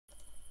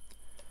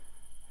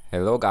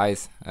Hello,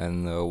 guys,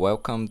 and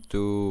welcome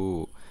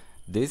to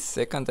this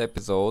second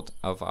episode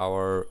of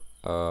our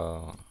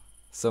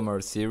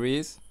summer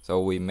series.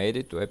 So, we made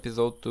it to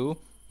episode 2,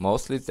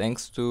 mostly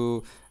thanks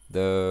to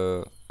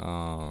the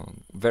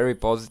very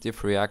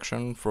positive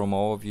reaction from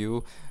all of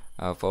you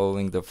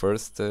following the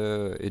first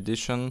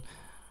edition,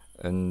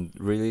 and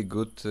really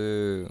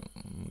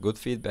good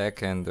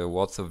feedback and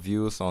lots of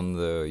views on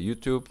the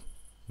YouTube.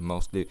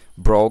 Mostly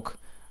broke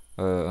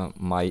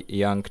my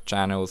young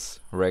channel's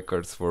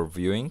records for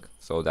viewing,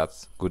 so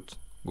that's good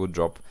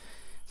job.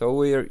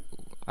 So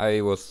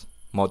I was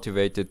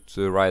motivated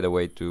to right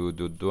away to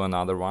do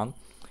another one,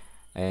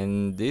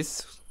 and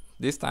this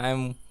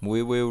time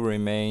we will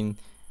remain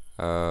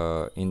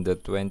in the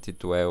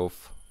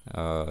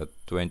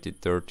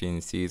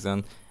 2012-2013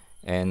 season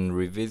and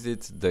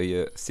revisit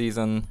the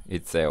season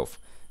itself.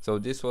 So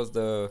this was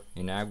the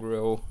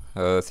inaugural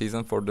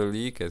season for the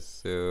league,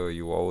 as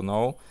you all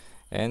know,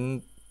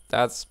 and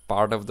that's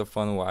part of the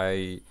fun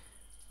why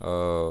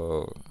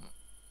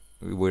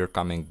we're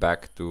coming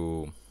back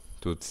to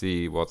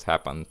see what's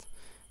happened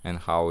and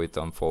how it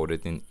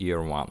unfolded in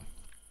year 1.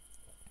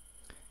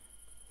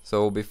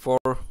 So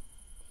before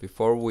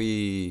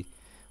we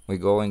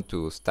go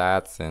into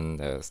stats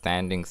and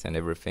standings and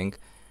everything,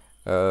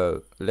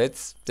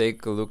 let's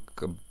take a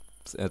look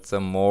at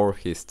some more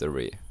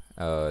history,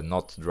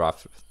 not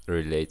draft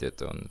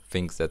related, on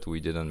things that we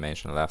didn't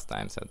mention last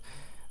time. So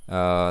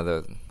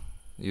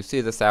you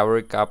see the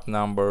salary cap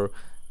number.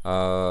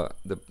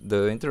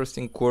 The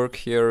interesting quirk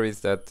here is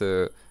that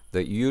the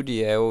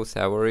UDL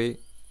salary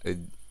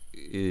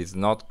is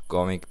not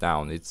going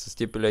down. It's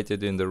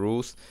stipulated in the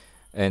rules,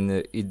 and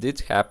it did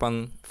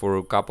happen for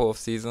a couple of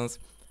seasons.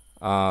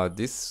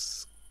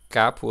 This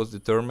cap was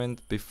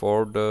determined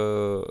before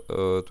the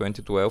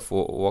 2012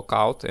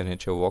 walkout,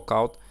 NHL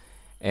walkout,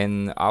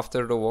 and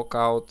after the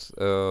walkout,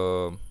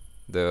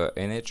 the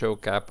NHL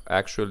cap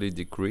actually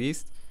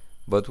decreased,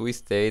 but we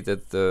stayed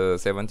at the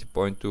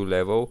 70.2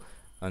 level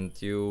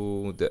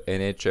until the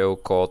NHL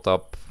caught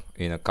up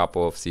in a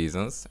couple of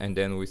seasons, and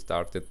then we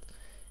started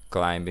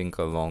climbing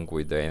along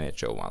with the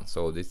NHL one.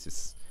 So this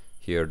is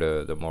here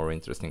the more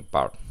interesting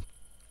part.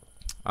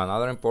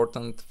 Another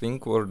important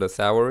thing were the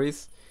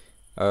salaries,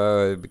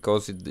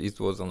 because it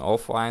was an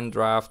offline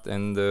draft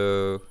and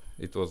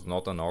it was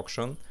not an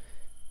auction.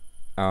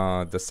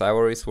 The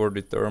salaries were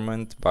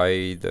determined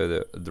by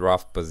the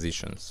draft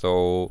position.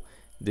 So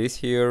this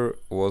here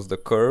was the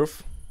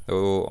curve.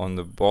 So on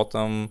the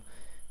bottom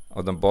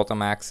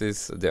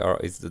axis there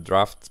is the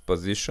draft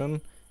position,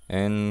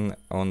 and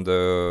on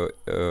the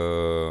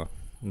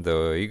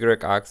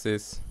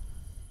y-axis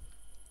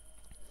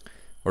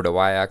or the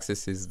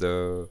y-axis is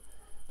the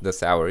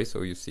salary.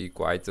 So you see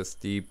quite a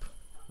steep.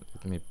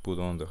 Let me put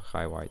on the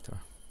highlighter.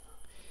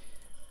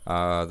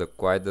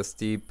 Quite a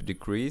steep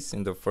decrease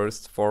in the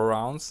first 4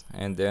 rounds,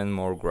 and then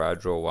more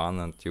gradual one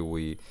until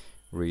we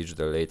reach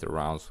the later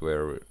rounds,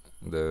 where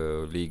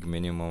the league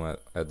minimum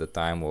at the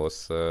time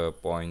was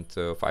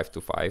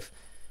 0.525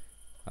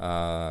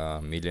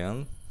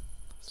 million.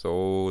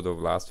 So the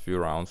last few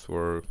rounds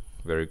were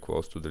very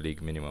close to the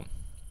league minimum.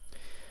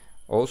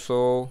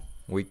 Also,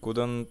 we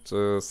couldn't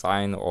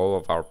sign all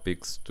of our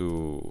picks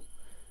to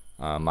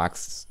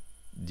max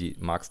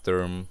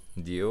term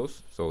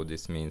deals, so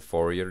this means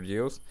 4-year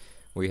deals.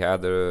 We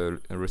had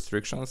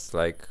restrictions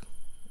like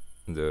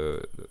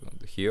the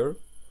here,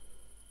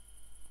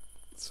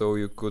 so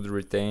you could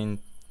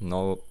retain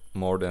no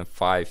more than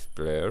 5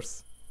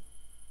 players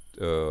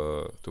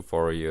to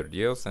 4-year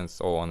deals, and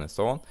so on and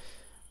so on.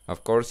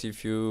 Of course,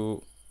 if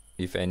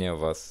any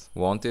of us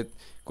wanted,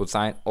 could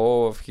sign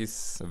all of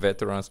his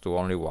veterans to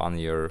only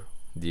 1-year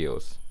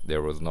deals.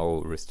 There was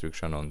no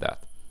restriction on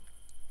that.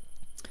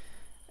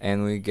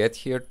 And we get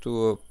here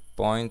to a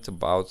point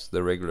about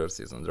the regular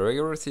season. The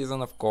regular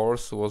season, of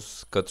course,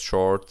 was cut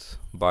short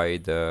by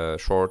the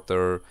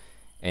shorter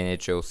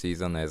NHL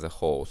season as a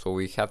whole. So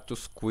we had to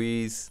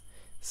squeeze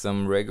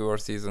some regular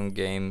season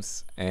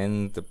games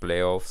and the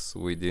playoffs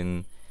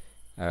within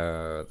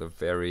the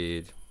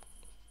very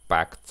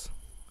packed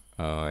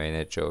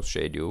NHL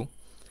schedule.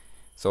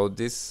 So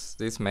this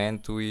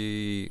meant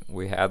we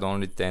had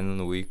only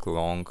 10-week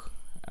long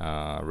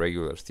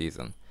regular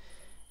season.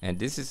 And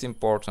this is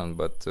important,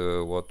 but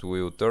what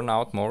will turn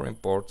out more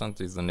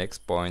important is the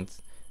next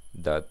point,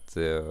 that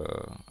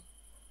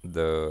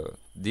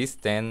these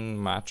 10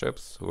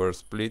 matchups were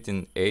split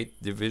in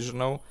 8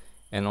 divisional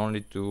and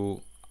only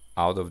 2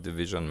 out of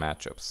division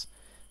matchups.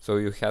 So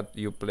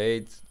you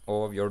played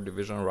all of your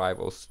division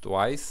rivals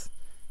twice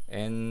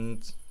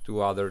and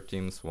 2 other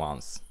teams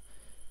once.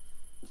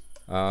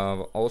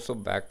 Also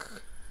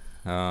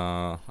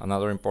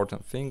another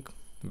important thing,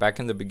 back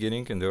in the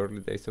beginning, in the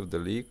early days of the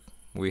league,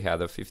 we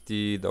had a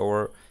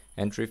 $50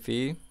 entry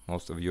fee,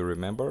 most of you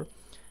remember,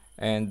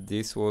 and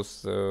this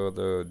was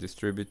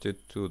distributed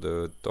to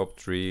the top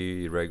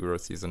 3 regular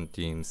season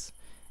teams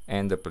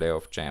and the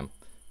playoff champ.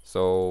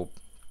 So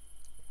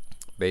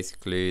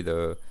basically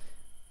the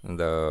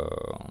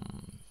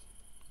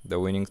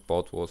winning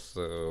spot was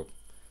a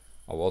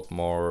lot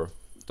more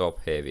top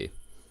heavy.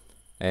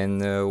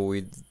 And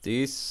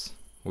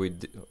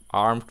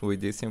armed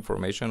with this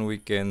information, we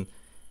can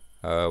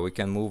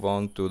move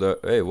on to the.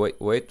 Hey,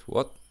 wait,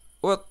 what?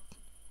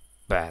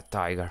 Bad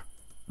tiger.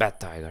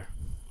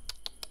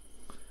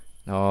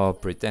 No,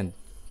 pretend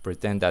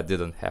that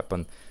didn't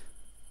happen.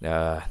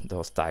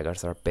 Those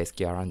tigers are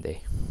pesky, aren't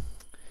they?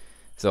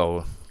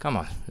 So come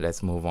on,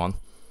 let's move on.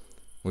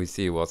 We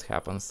see what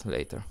happens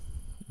later.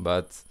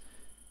 But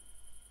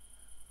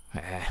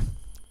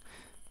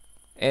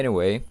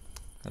anyway,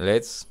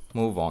 let's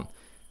move on.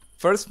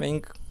 First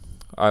thing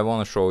I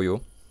want to show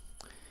you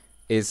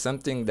is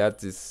something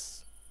that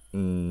is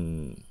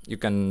you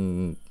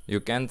can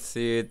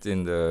see it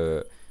in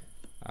the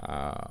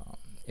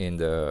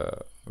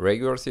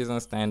regular season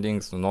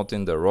standings, not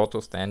in the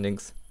Roto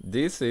standings.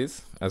 This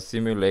is a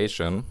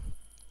simulation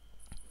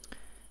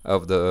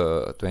of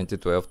the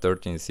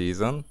 2012-13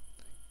 season,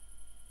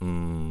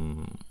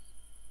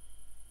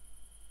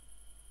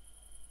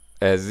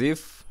 as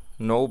if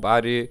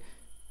nobody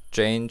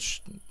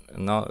changed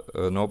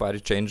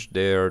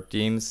their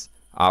teams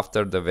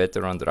after the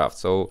veteran draft.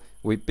 So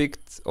we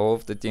picked, all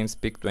of the teams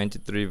picked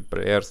 23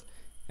 players,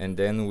 and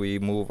then we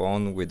move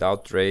on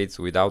without trades,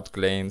 without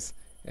claims,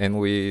 and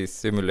we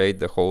simulate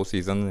the whole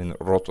season in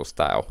Roto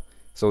style.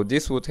 So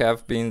this would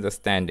have been the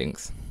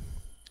standings.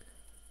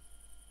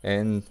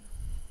 And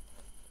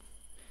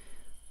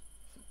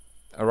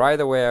right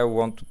away I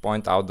want to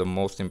point out the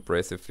most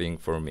impressive thing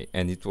for me,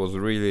 and it was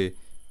really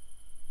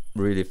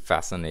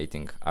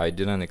fascinating. I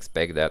didn't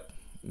expect that.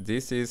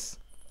 This is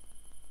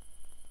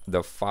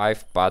the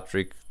 5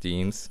 Patrick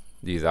teams.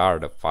 These are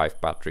the 5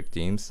 Patrick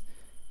teams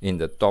in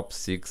the top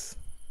 6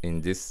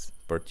 in this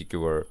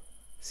particular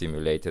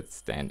simulated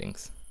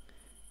standings,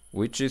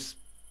 which is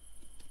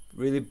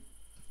really,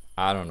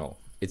 I don't know,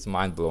 it's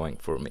mind-blowing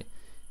for me.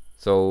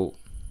 So,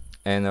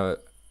 and a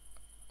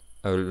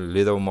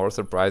little more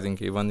surprising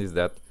even is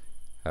that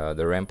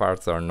the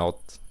Ramparts are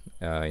not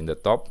in the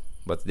top,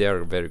 but they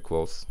are very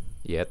close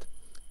yet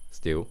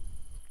still.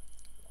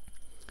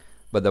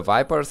 But the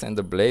Vipers and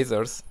the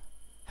Blazers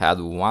had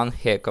one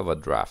heck of a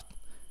draft,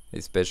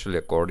 especially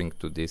according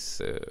to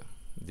this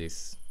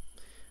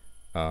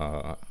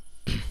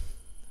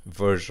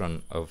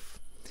version of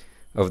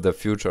the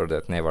future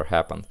that never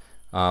happened.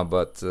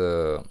 But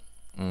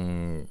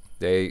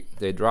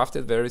they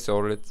drafted very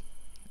solid,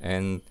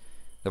 and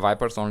the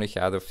Vipers only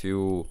had a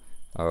few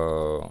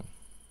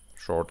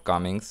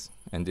shortcomings,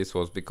 and this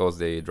was because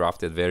they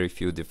drafted very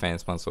few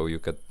defensemen, so you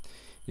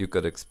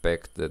could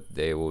expect that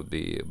they would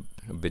be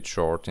a bit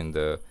short in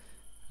the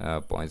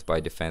points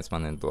by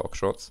defenseman and block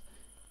shots.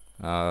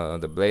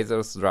 The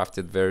Blazers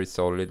drafted very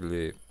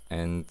solidly,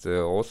 and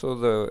also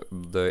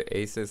the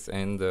Aces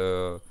and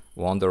the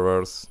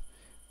Wanderers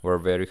were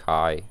very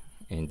high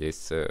in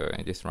this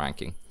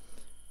ranking.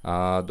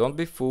 Don't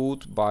be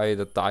fooled by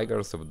the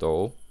Tigers of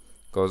Dole,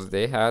 because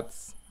they had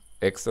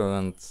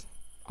excellent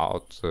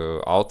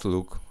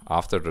outlook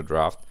after the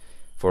draft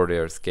for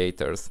their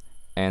skaters,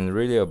 and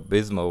really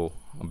abysmal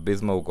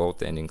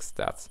goaltending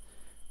stats,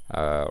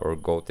 or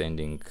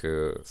goaltending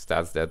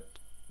stats that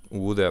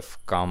would have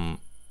come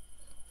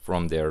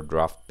from their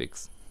draft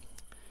picks.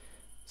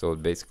 So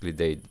basically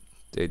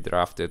they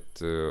drafted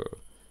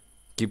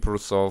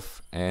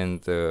Kiprusov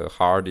and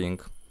Harding.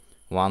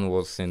 One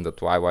was in the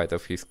twilight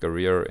of his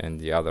career, and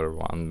the other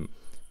one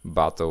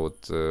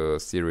battled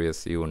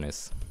serious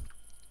illness.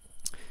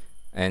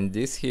 And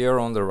this here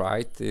on the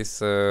right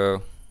is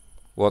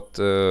what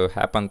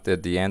happened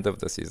at the end of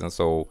the season.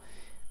 So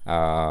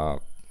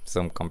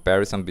some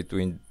comparison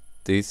between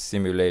this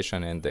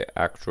simulation and the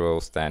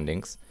actual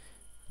standings.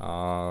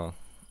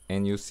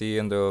 And you see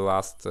in the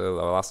last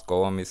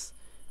column is,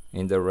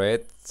 in the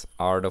red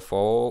are the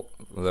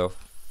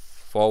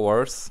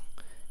forwards,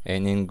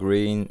 and in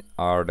green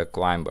are the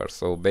climbers.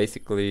 So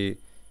basically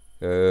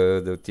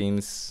the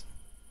teams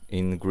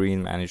in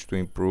green managed to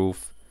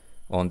improve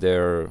on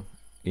their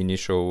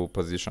initial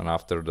position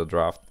after the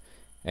draft,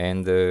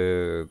 and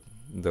the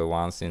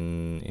ones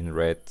in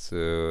red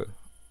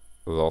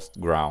lost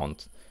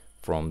ground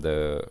from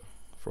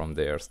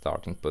their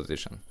starting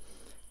position.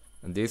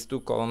 And these two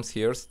columns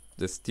here,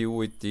 the still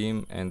with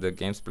team and the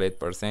games played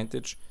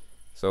percentage.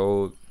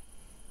 So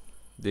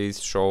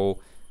these show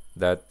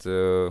that,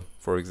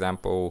 for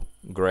example,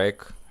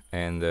 Greg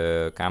and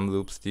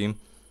Kamloops team,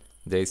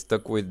 they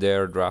stuck with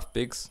their draft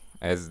picks,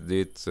 as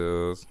did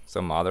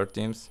some other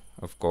teams.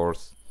 Of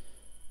course,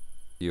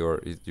 you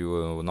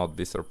will not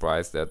be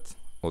surprised that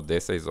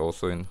Odessa is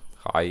also in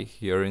high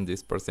here in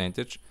this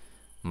percentage.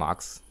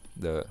 Max,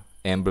 the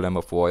emblem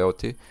of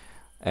loyalty,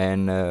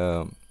 and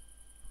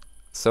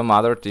some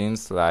other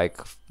teams like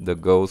the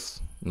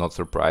Ghosts, not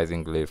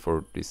surprisingly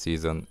for this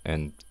season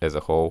and as a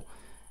whole,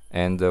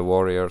 and the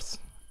Warriors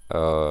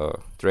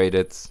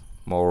traded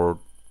more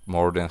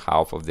than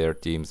half of their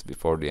teams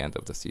before the end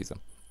of the season.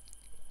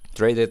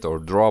 Traded or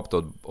dropped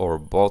or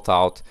bought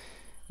out,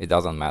 it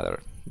doesn't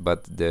matter.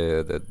 But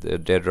their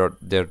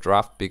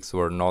draft picks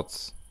were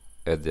not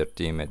at their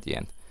team at the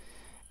end.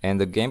 And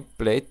the game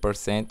played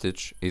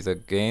percentage is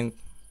again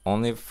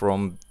only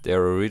from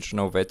their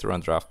original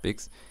veteran draft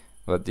picks,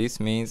 but this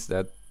means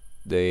that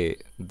the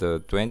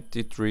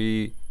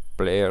 23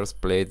 players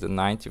played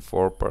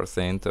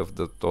 94% of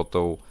the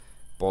total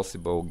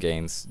possible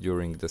games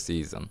during the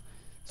season.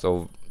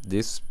 So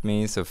this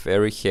means a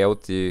very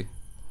healthy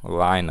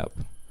lineup.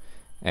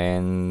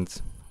 And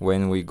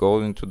when we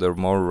go into the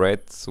more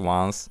red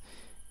ones,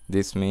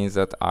 this means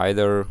that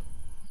either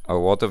a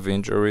lot of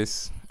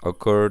injuries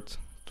occurred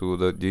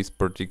to this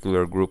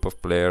particular group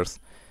of players,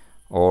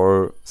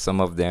 or some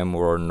of them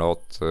were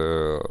not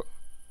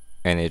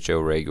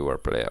NHL regular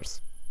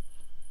players.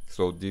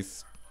 So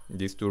these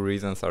two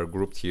reasons are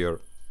grouped here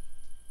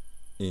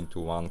into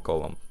one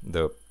column: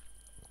 the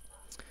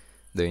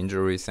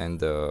injuries and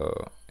the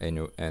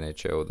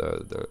NHL,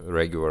 the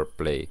regular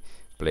play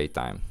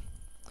time.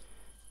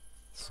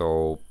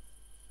 So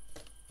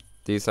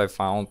this I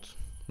found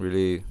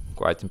really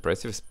quite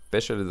impressive,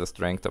 especially the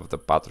strength of the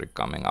Patrick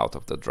coming out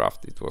of the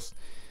draft. It was,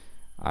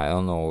 I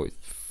don't know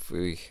if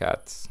we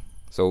had,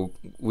 so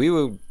we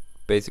will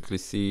basically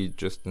see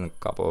just in a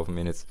couple of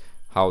minutes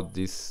how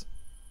this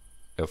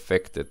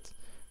affected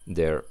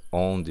their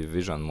own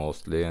division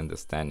mostly and the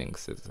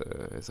standings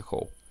as a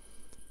whole.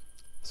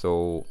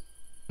 So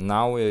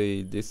now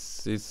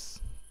this is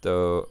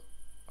the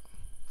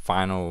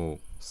final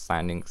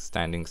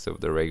standings of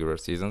the regular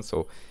season.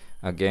 So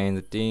again,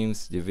 the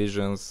teams,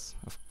 divisions,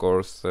 of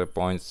course,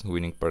 points,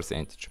 winning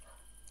percentage,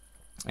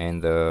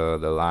 and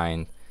the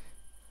line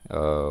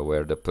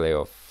where the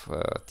playoff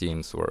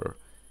teams were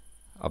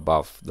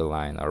above the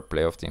line are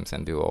playoff teams,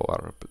 and below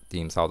are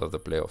teams out of the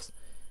playoffs.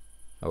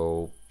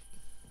 Oh,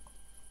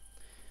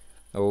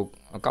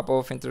 a couple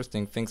of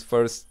interesting things.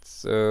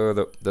 First,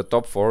 the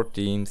top 4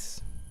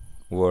 teams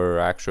were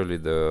actually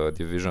the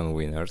division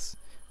winners,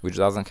 which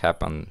doesn't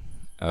happen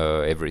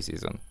every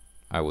season.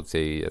 I would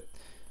say that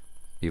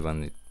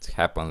even it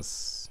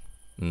happens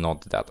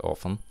not that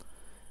often.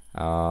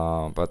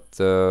 But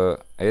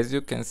as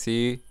you can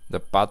see, the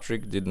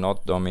Patrick did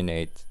not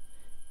dominate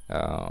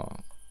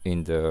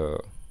in the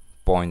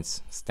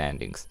points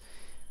standings.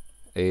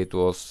 It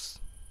was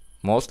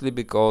mostly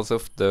because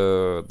of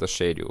the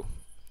schedule.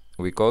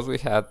 Because we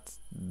had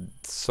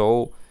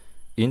so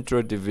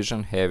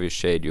intra-division heavy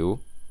schedule,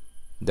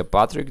 the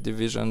Patrick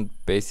division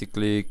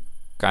basically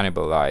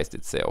cannibalized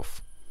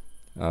itself.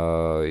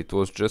 It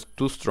was just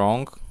too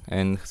strong,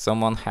 and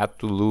someone had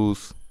to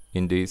lose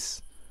in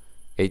these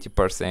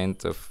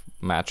 80% of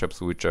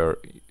matchups which are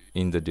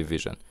in the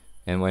division.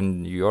 And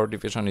when your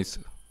division is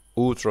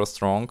ultra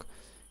strong,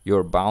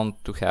 you're bound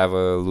to have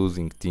a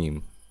losing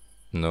team,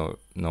 no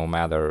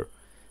matter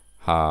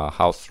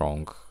how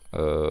strong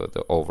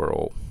the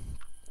overall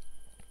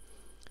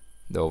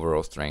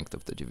strength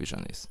of the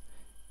division is.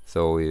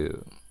 So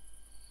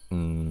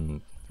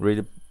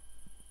really,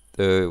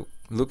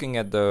 looking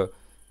at the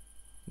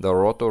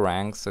Roto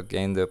ranks,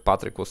 again, the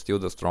Patrick was still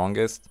the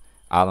strongest.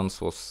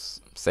 Adams was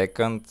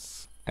second,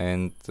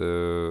 and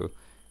the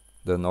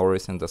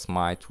Norris and the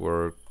Smythe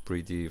were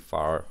pretty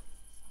far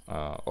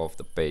off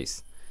the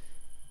pace.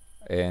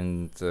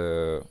 And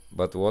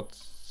but what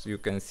you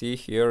can see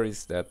here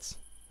is that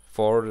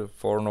four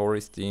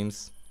Norris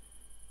teams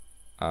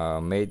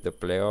made the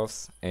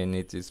playoffs, and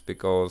it is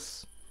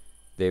because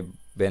they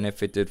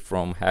benefited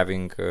from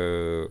having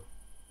a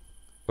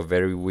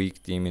very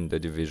weak team in the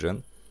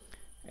division.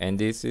 And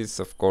this is,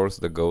 of course,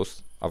 the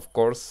Ghosts. Of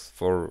course,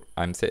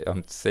 I'm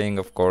saying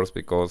of course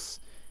because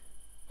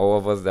all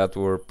of us that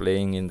were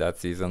playing in that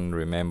season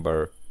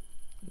remember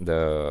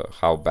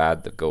how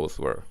bad the Ghosts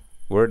were.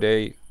 Were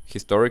they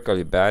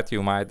historically bad,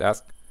 you might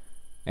ask?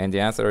 And the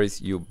answer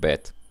is you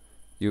bet.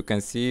 You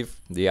can see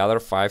the other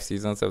 5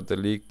 seasons of the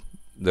league,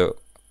 the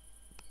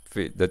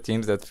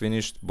teams that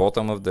finished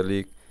bottom of the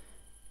league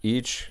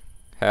each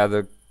had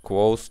a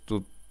close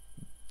to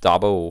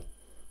double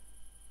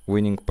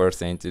winning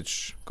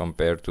percentage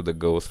compared to the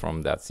Ghosts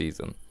from that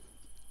season.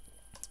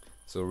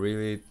 So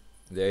really,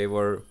 they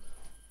were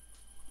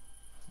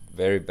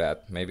very bad,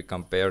 maybe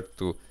compared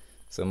to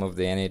some of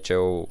the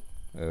NHL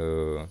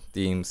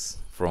teams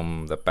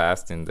from the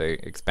past in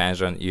the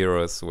expansion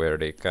eras, where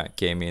they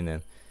came in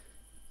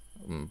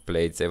and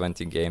played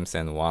 70 games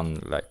and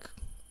won like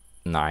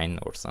 9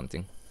 or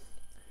something.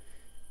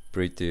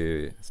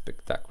 Pretty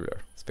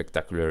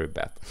spectacularly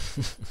bad.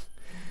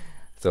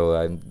 So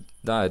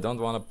I don't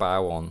want to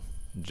pile on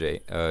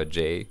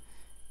Jay.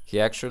 He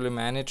actually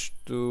managed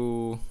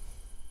to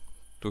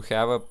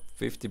have a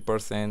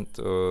 50%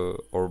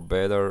 or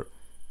better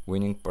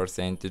winning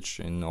percentage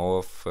in all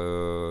of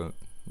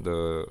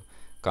the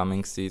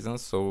coming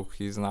seasons. So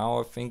he's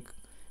now, I think,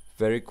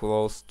 very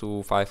close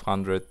to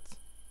 500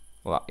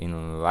 in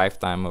a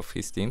lifetime of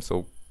his team.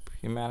 So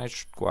he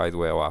managed quite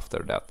well after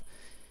that.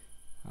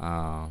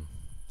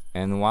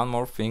 And one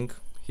more thing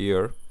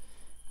here,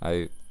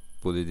 I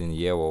put it in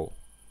yellow.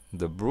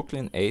 The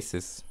Brooklyn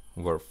Aces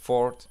were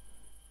 4th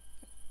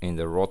in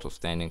the Roto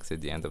standings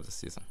at the end of the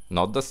season.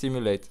 Not the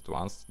simulated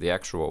ones, the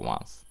actual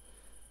ones.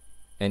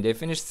 And they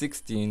finished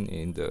 16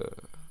 in the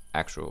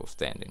actual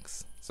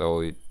standings.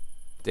 So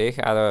they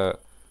had a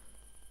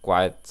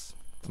quite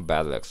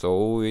bad luck.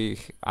 So we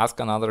ask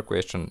another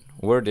question: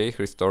 were they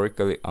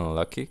historically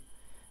unlucky?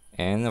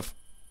 And of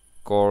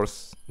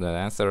course, the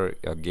answer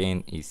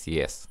again is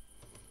yes.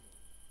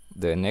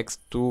 The next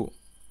two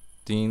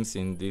teams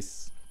in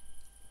this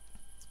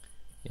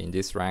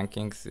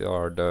rankings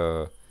are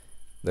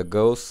the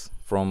Ghosts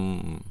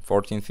from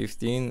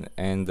 14-15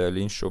 and the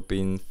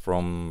Linköping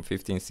from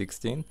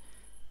 15-16.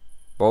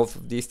 Both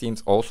of these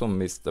teams also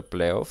missed the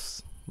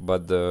playoffs,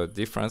 but the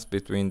difference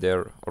between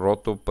their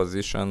roto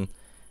position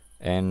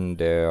and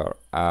their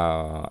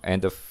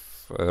end of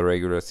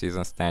regular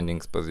season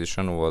standings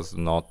position was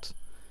not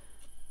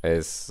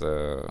as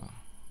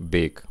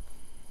big.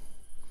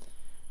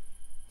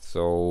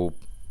 So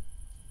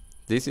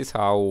this is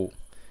how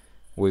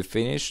we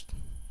finished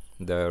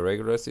the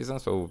regular season.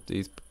 So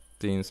these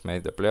teams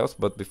made the playoffs,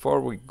 but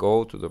before we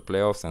go to the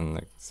playoffs and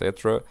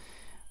etc.,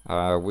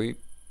 we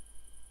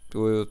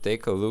will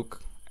take a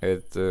look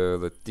at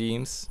the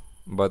teams,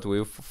 but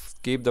we'll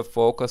keep the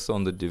focus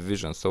on the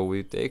division. So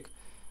we take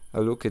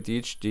a look at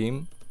each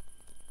team,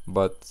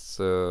 but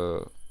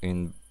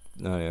in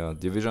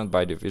division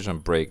by division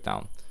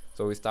breakdown.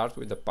 So we start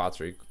with the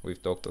Patrick.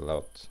 We've talked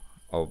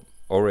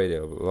already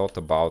a lot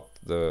about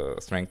the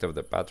strength of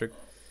the Patrick,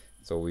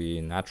 so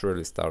we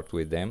naturally start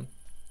with them.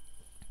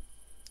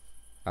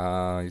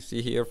 You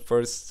see here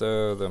first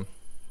the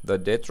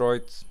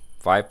Detroit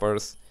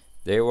Vipers.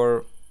 They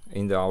were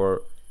in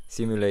our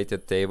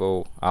simulated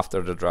table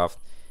after the draft.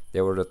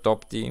 They were the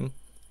top team,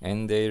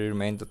 and they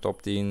remained the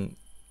top team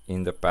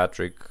in the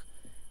Patrick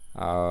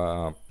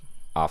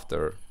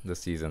after the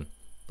season.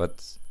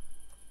 But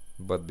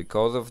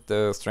because of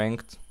the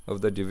strength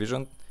of the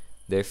division,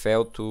 they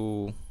fell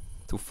to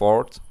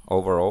fourth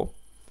overall,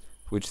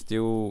 which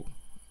still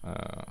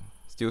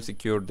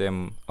secured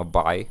them a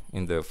bye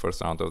in the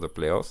first round of the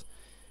playoffs,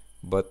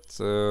 but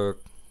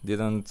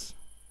didn't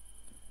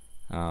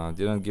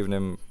give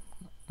them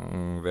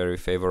very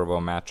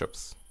favorable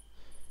matchups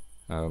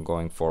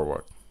going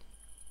forward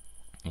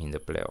in the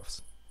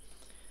playoffs.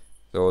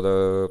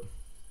 So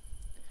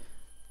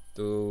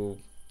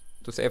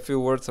to say a few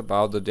words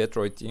about the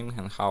Detroit team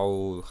and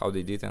how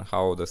they did and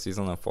how the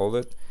season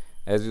unfolded.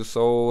 As you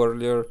saw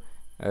earlier,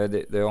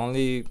 the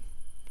only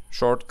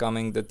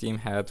shortcoming the team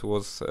had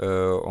was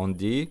on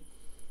D,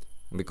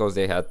 because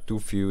they had too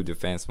few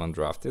defensemen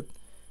drafted.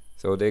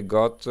 So they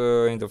got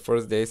in the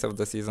first days of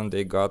the season,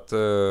 they got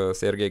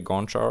Sergei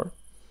Gonchar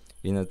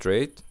in a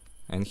trade,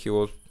 and he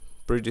was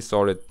pretty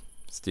solid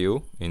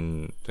still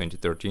in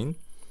 2013.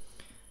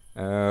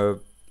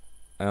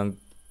 And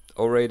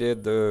already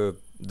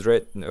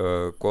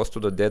close to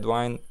the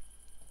deadline,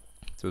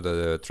 to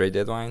the trade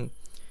deadline,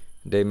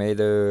 they made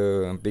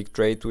a big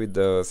trade with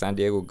the San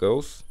Diego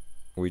Ghosts,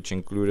 which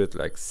included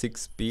like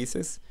 6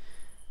 pieces.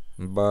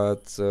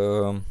 But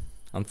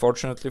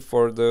unfortunately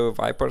for the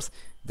Vipers,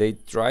 they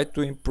tried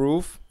to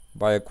improve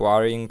by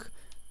acquiring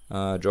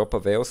Joe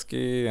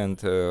Pavelski and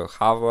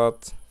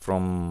Havat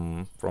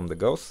from the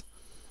Ghosts.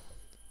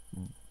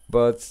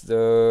 But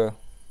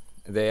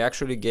they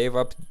actually gave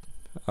up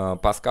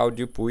Pascal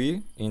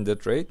Dupuis in the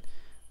trade,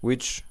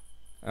 which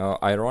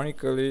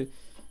ironically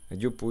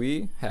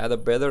Dupuis had a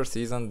better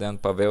season than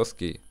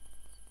Pavelski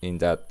in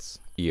that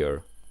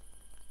year.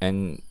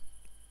 And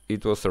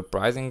it was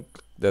surprising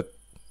that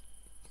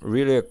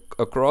really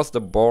across the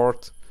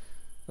board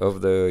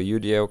of the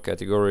UDL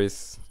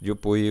categories,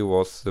 Dupuis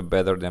was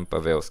better than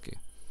Pavelski.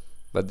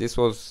 But this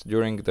was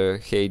during the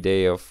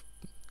heyday of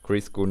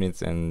Chris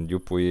Kunitz and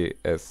Dupuis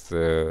as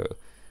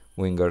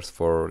wingers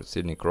for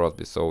Sidney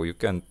Crosby. So you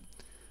can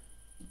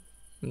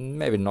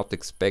maybe not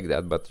expect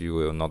that, but you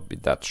will not be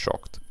that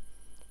shocked.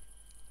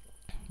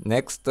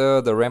 Next,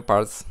 the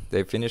Ramparts.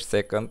 They finished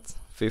second,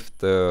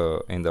 fifth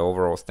in the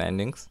overall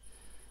standings.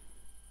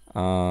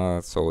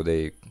 So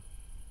they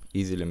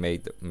easily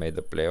made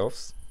the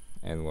playoffs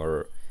and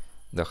were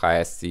the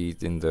highest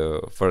seed in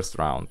the first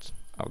round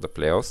of the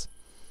playoffs.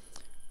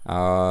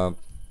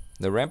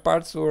 The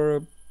Ramparts were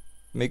a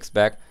mixed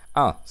bag.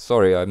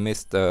 Sorry, I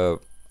missed.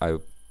 I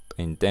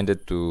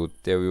intended to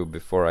tell you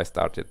before I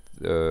started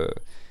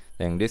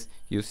saying this.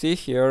 You see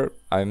here,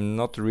 I'm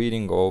not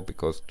reading all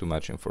because too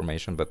much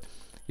information, but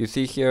you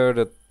see here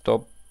the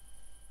top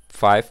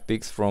 5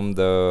 picks from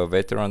the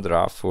veteran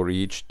draft for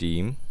each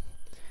team.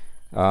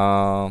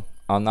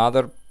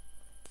 Another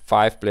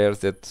 5 players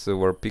that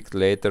were picked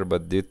later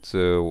but did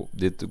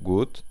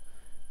good.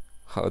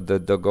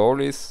 The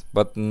goalies,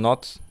 but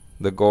not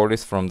the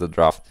goalies from the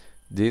draft.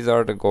 These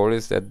are the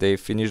goalies that they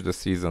finished the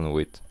season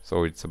with.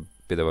 So it's a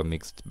bit of a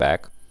mixed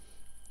bag.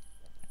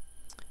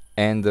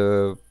 And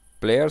the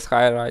players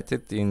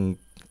highlighted in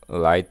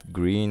light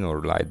green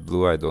or light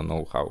blue, I don't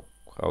know how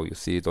you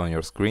see it on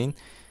your screen,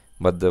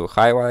 but the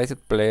highlighted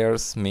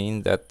players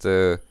mean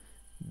that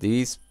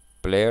these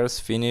players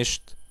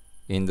finished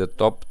in the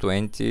top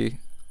 20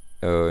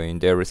 in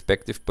their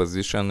respective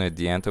position at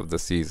the end of the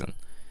season.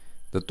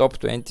 The top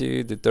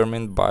 20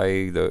 determined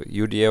by the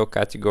UDL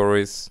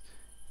categories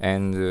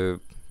and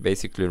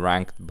basically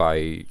ranked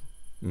by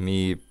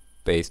me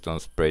based on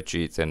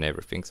spreadsheets and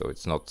everything, so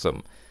it's not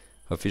some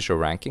official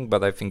ranking,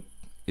 but I think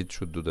it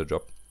should do the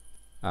job.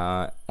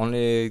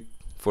 Only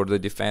for the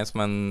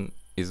defenseman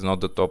is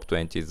not the top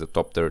 20, it's the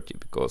top 30,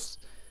 because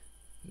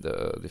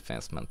the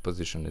defenseman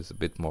position is a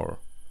bit more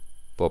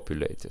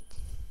populated.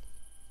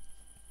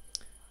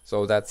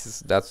 So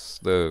that's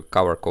the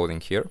color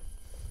coding here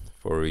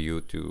for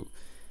you to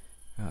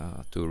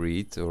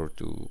read or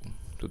to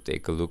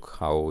take a look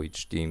how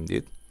each team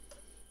did.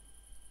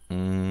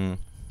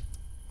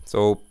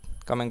 So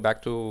coming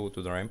back to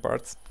the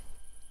Ramparts,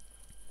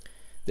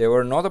 they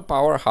were not a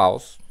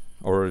powerhouse,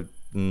 or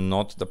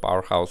not the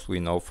powerhouse we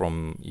know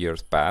from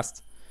years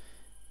past,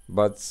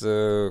 but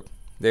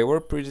they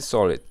were pretty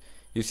solid.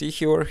 You see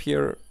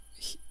here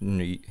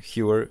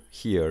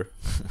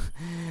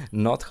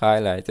not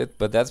highlighted,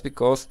 but that's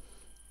because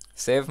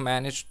Sev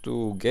managed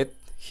to get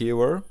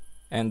here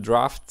and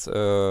draft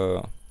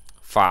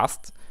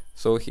fast,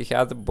 so he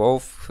had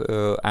both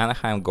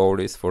Anaheim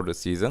goalies for the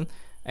season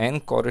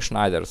and Corey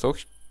Schneider, so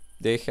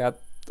they had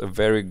a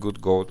very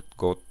good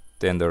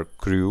goaltender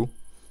crew,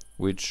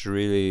 which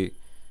really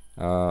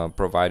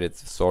provided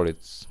solid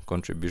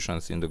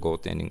contributions in the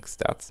goaltending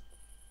stats.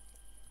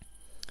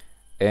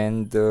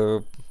 And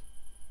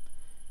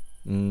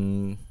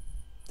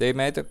they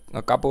made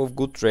a couple of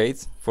good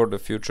trades for the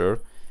future,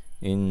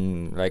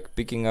 in like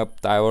picking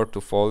up Tyler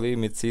Toffoli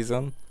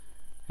mid-season,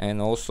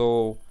 and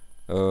also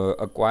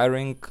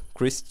acquiring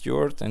Chris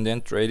Stewart and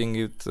then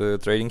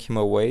trading him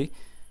away,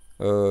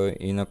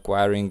 in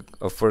acquiring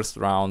a first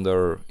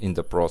rounder in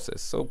the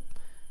process. So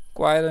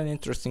quite an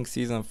interesting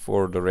season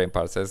for the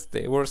Ramparts, as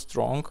they were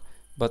strong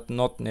but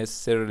not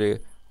necessarily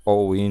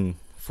all in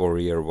for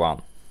year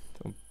one.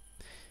 So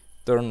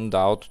turned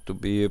out to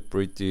be a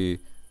pretty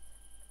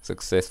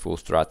successful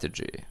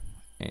strategy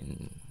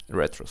in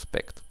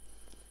retrospect.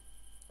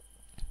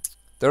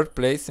 Third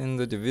place in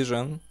the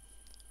division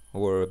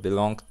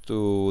belonged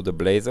to the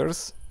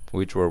Blazers,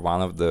 which were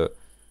one of the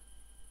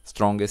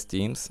strongest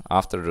teams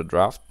after the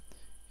draft.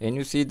 And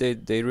you see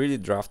they really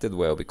drafted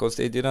well, because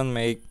they didn't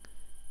make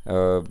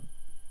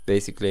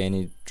basically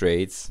any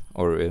trades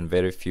or in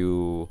very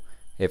few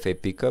FA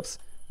pickups,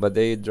 but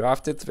they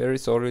drafted very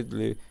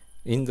solidly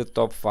in the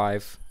top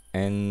 5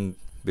 and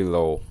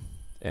below,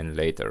 and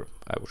later,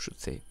 I should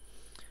say.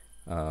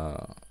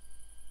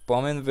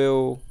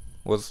 Pominville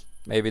was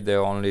maybe the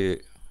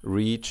only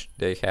reach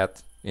they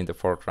had in the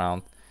 4th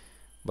round,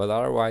 but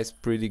otherwise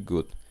pretty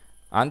good.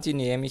 Antti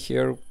Niemi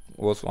here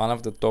was one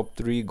of the top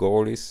 3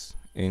 goalies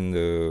in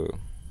the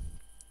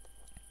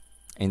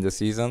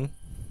season,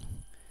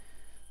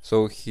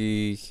 so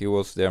he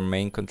was their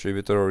main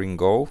contributor in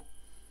goal,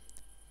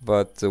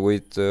 but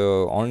with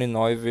only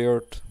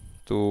Neuwirth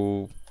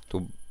to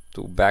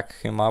back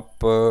him up,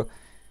 the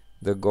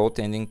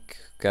goaltending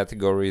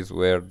categories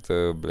where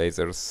the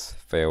Blazers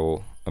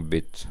fell a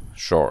bit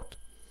short.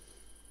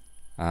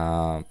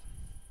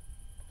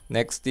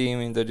 Next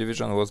team in the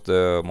division was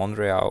the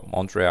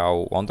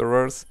Montreal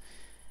Wanderers,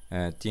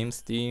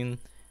 team's team,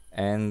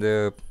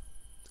 and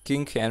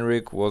King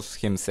Henrik was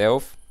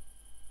himself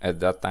at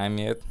that time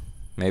yet,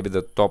 maybe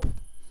the top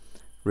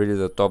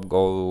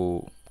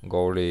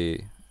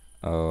goalie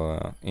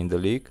in the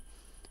league,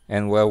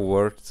 and well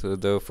worth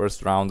the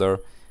first rounder.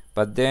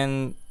 But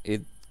then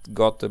it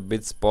got a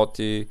bit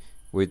spotty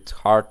with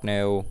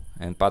Hartnell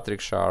and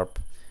Patrick Sharp,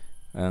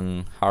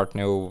 and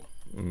Hartnell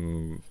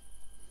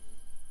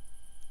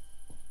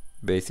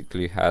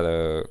basically had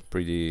a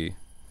pretty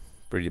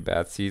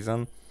bad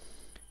season,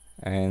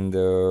 and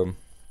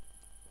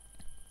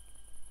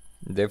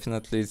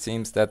definitely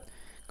seems that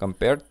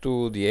compared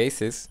to the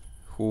Aces,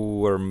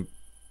 who were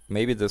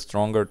maybe the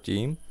stronger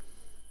team,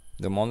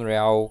 the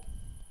Montreal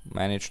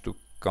managed to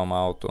come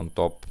out on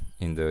top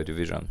in the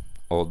division,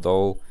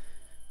 although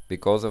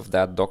because of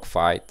that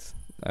dogfight,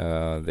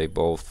 they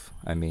both,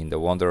 the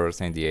Wanderers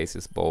and the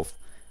Aces both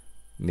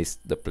missed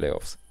the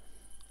playoffs.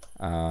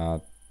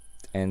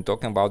 And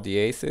talking about the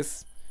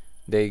Aces,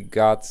 they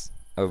got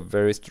a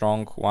very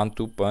strong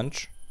 1-2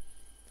 punch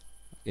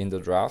in the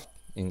draft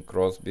in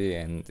Crosby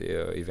and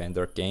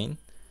Evander Kane.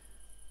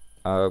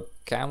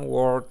 Cam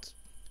Ward,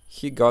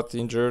 he got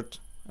injured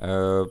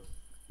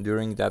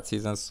during that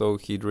season, so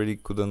he really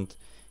couldn't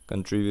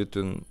contribute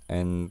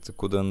and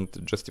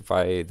couldn't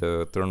justify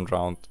the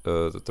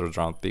third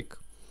round pick.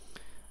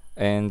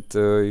 And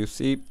you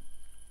see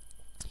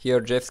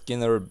here Jeff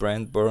Skinner,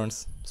 Brent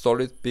Burns,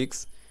 solid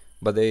picks,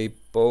 but they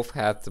both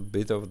had a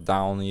bit of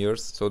down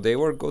years, so they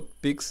were good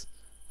picks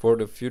for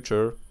the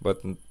future,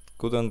 but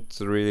couldn't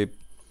really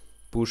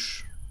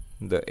push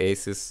the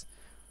Aces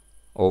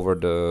over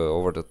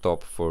the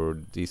top for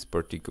this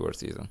particular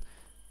season.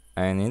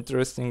 And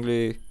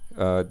interestingly,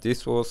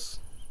 this was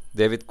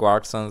David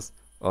Clarkson's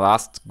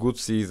last good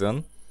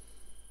season,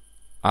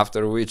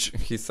 after which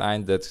he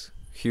signed that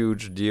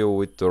huge deal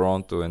with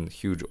Toronto, and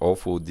huge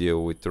awful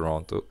deal with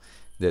Toronto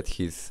that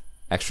he's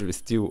actually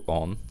still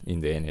on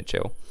in the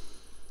NHL.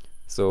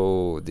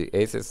 So the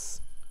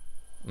Aces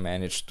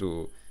managed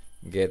to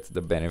get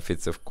the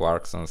benefits of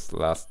Clarkson's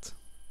last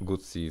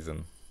good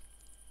season.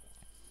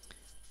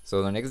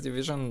 So the next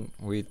division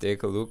we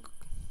take a look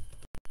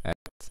at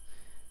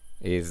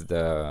is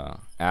the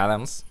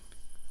Adams,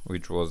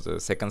 which was the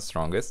second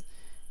strongest.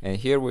 And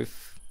here we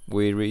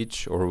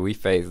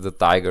face the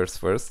Tigers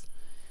first.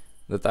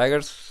 The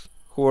Tigers,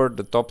 who were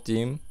the top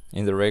team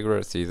in the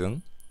regular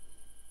season,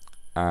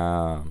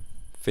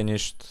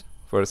 finished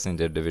first in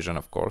their division,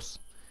 of course,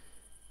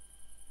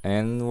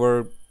 and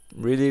were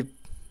really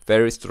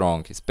very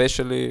strong,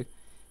 especially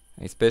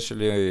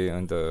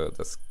on the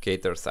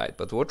skater side.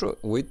 But what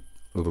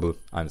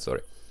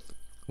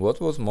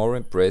was more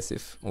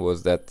impressive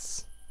was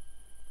that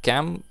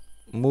Cam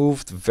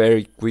moved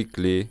very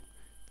quickly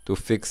to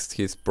fix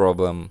his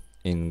problem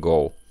in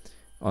goal.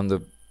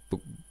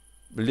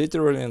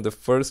 Literally in the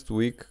first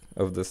week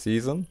of the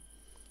season,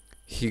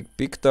 he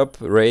picked up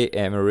Ray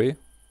Emery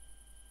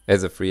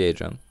as a free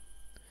agent,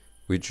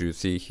 which you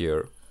see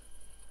here,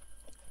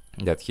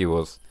 that he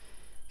was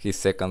his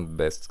second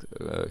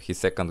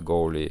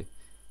goalie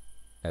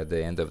at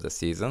the end of the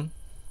season.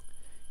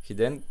 He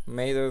then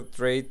made a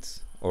trade,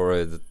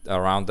 or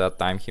around that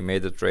time he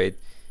made a trade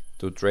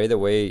to trade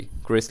away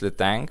Chris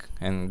Letang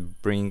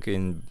and bring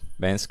in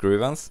Ben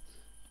Scrivens,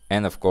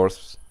 and of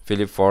course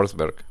Philip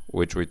Forsberg,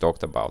 which we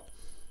talked about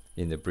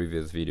in the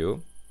previous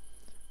video.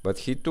 But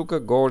he took a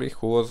goalie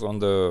who was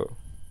on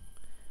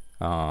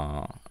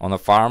a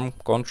farm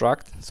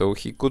contract, so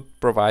he could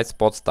provide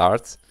spot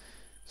starts.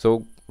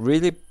 So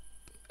really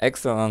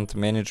excellent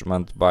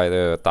management by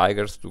the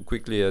Tigers to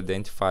quickly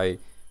identify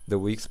the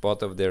weak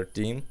spot of their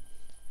team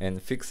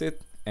and fix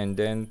it, and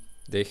then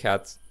they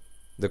had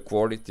the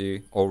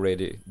quality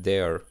already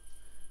there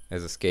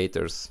as a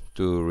skaters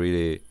to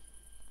really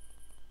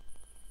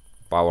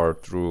power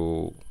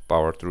through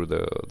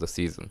the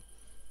season.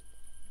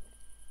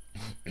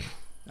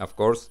 Of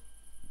course,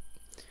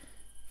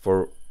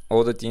 for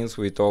all the teams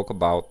we talk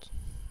about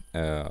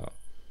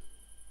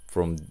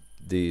from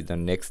the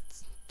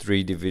next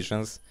three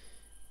divisions,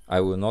 I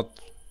will not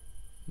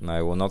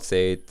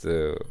say it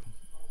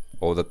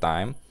all the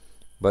time,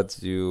 but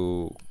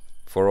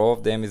for all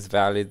of them it's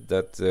valid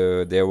that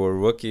they were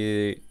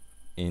rookie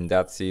in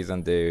that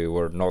season. They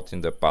were not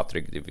in the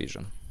Patrick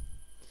division.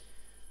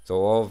 So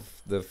all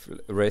of the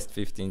rest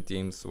 15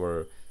 teams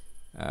were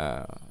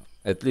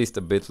at least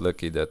a bit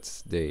lucky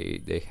that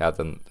they had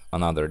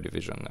another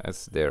division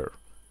as their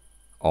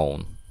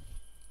own.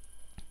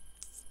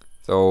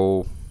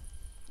 So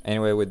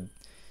anyway, with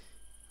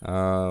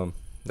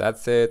that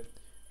said,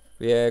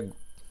 we had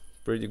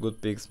pretty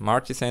good picks.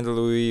 Marty St.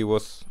 Louis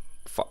was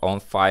on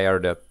fire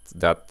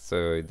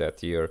that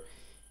year.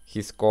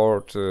 He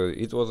scored.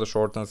 It was a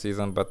shortened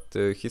season, but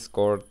he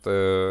scored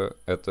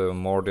at a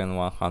more than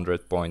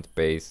 100 point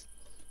pace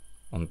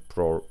on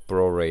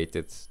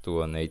prorated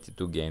to an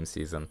 82 game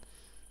season.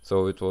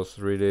 So it was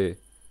really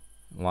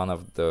one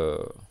of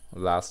the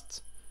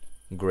last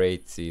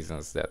great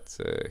seasons that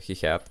he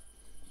had.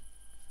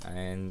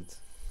 And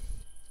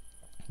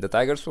the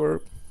Tigers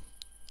were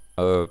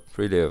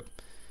really a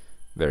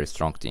very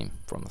strong team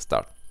from the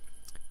start.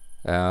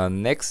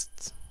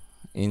 Next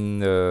in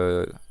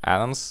the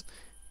Adams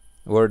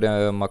were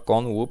the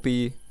Macon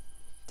Whoopi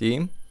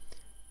team,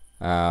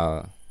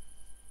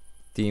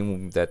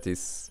 team that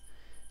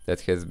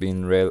has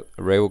been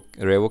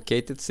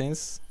relocated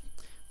since,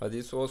 but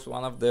this was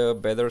one of the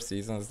better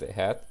seasons they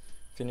had.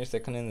 Finished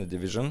second in the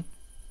division,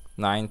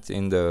 ninth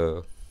in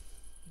the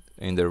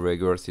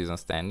regular season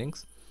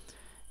standings,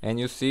 and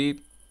you see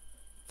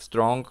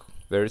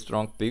very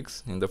strong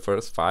picks in the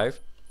first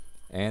five,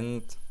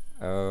 and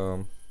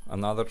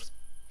another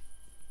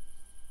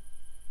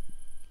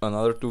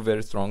two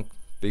very strong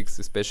picks,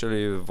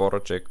 especially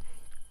Voracek,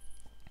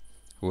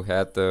 who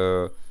had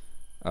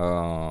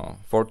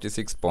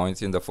 46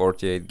 points in the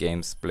 48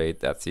 games played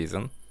that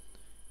season.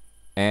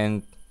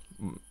 And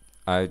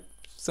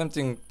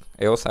something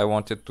else I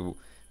wanted to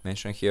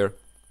mention here: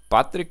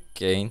 Patrick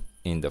Kane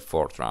in the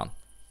 4th round.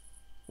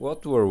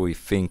 What were we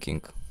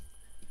thinking?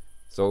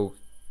 So,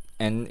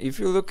 and if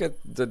you look at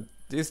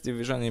this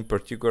division in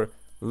particular,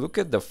 look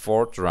at the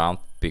 4th round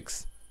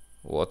picks.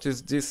 What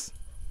is this?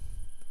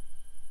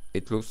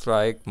 It looks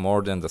like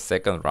more than the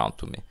 2nd round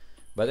to me.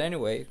 But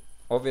anyway,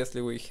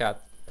 obviously we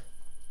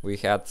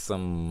had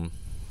some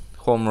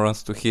home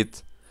runs to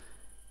hit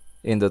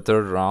in the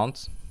 3rd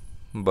round,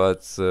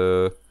 but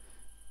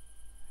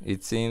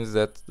it seems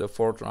that the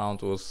 4th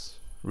round was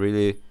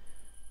really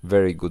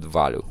very good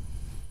value,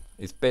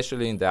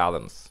 especially in the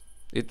Adams.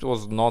 It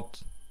was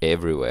not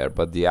everywhere,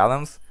 but the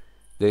Adams,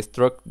 they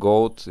struck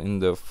gold in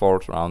the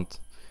 4th round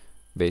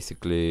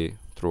basically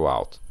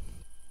throughout.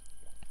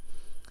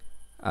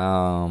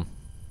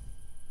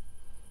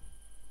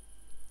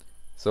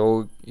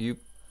 So you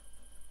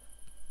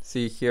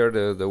see here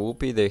the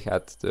Whoopi, they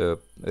had the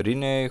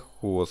Rine,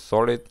 who was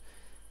solid,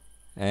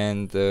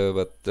 and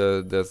but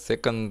the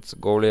second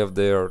goalie of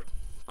their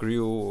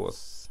crew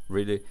was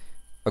really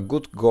a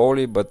good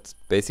goalie, but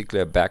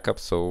basically a backup.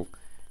 So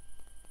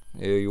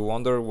you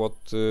wonder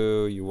what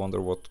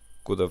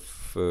could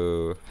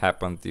have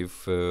happened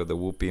if the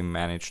Whoopi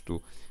managed to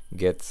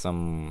get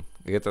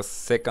a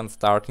second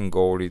starting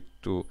goalie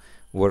to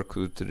work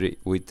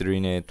with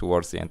Rine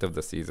towards the end of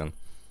the season.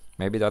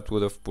 Maybe that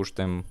would have pushed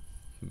them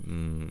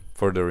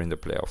further in the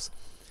playoffs.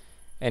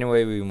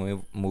 Anyway,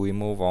 we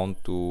move on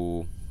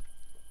to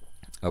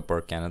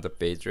Upper Canada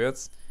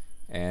Patriots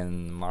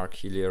and Mark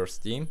Hillier's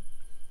team.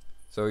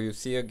 So you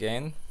see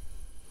again,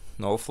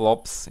 no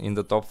flops in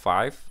the top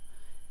 5.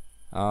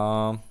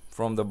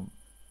 From the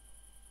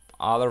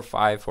other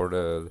 5 or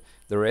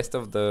the rest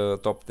of the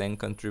top 10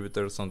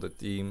 contributors on the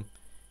team,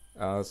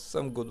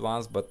 some good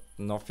ones, but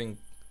nothing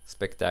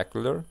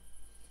spectacular.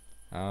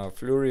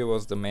 Fleury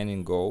was the man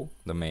in goal,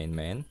 the main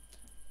man,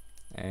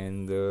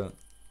 and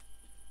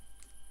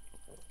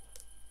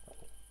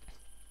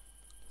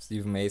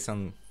Steve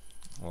Mason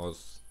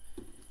was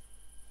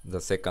the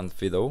second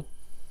fiddle.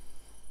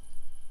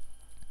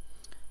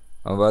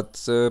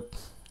 But a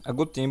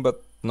good team,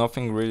 but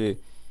nothing really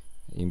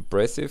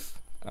impressive.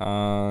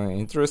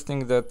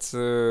 Interesting that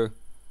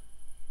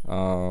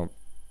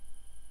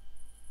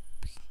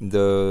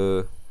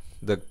the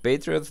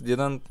Patriots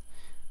didn't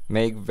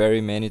make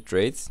very many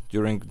trades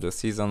during the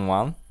season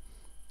 1,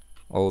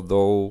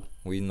 although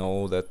we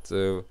know that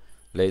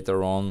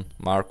later on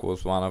Mark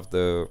was one of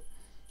the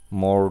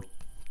more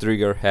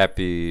trigger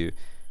happy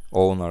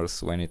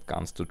owners when it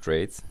comes to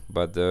trades.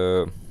 But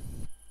the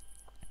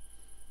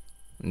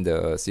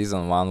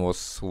season 1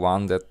 was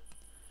one that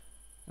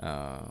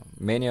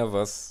many of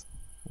us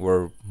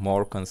were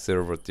more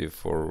conservative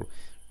or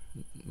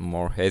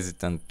more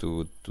hesitant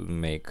to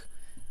make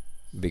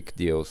big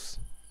deals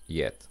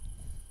yet.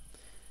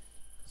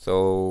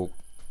 So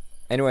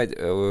anyway,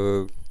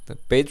 the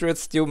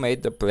Patriots still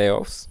made the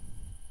playoffs,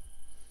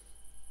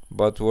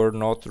 but were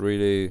not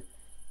really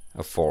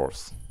a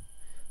force.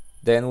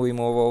 Then we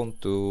move on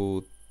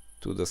to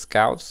the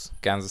Scouts,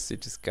 Kansas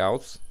City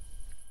Scouts.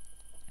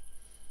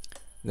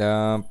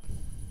 They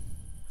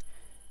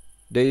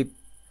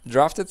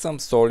drafted some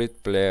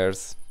solid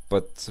players,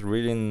 but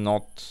really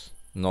not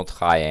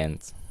high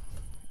end.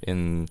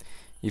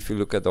 If you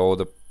look at all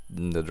the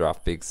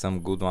draft picks, some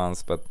good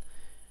ones, but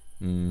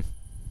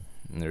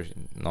they're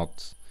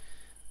not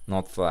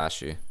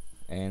flashy.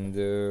 And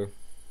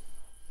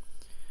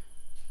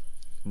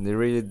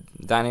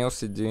Daniel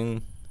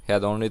Sedin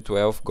had only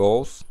 12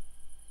 goals,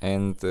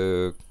 and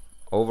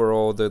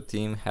overall the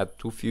team had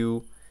too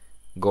few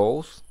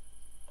goals,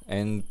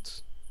 and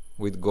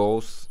with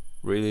goals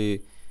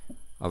really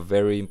a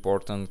very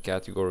important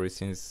category,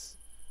 since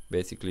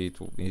basically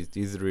it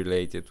is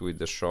related with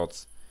the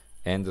shots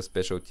and the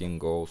special team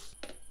goals,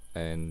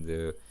 and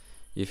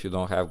if you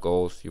don't have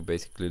goals you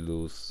basically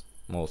lose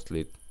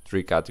mostly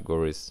 3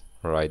 categories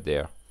right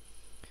there.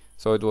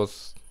 So it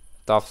was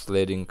tough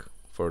sledding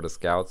for the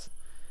Scouts.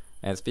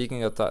 And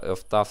speaking of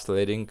tough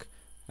sledding,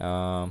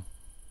 the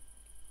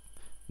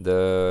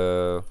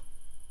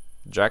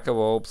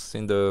Jackalopes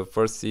in the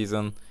first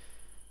season,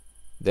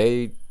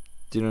 they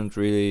didn't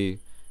really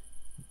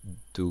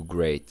do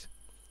great.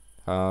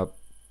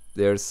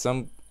 There's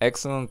some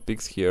excellent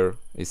picks here,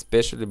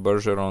 especially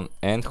Bergeron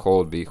and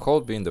Holtby.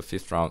 Holtby in the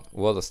 5th round,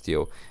 what a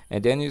steal.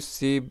 And then you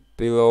see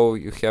below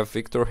you have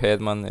Victor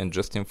Hedman and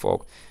Justin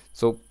Falk.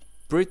 So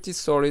pretty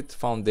solid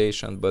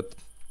foundation, but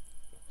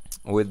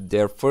with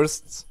their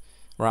first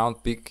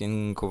round pick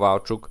in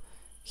Kovalchuk,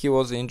 he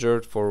was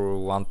injured for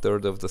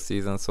 1/3 of the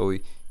season, so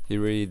he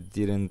really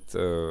didn't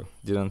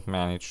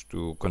manage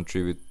to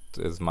contribute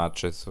as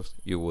much as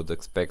you would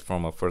expect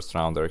from a first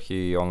rounder.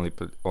 He only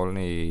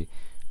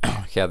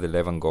had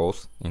 11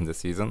 goals in the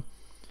season.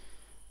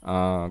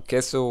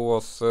 Kessel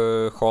was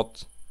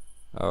hot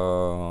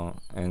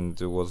and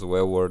was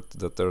well worth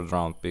the 3rd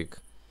round pick,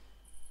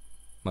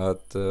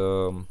 but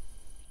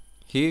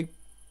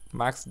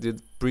Max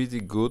did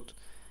pretty good.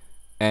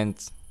 And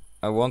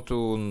I want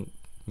to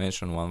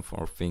mention one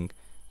more thing.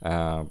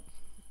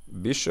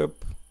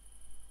 Bishop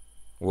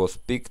was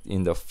picked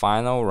in the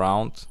final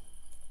round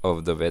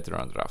of the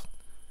veteran draft,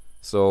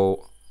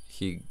 so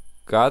he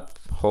got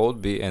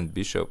Holtby and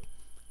Bishop,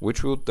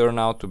 which will turn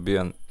out to be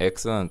an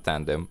excellent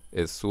tandem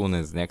as soon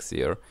as next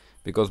year,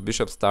 because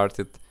Bishop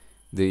started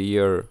the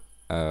year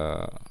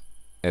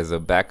as a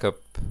backup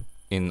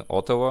in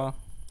Ottawa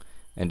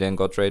and then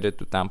got traded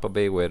to Tampa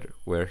Bay,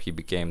 where he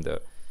became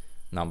the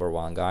number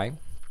 1 guy.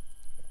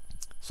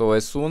 So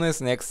as soon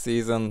as next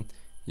season,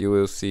 you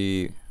will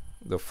see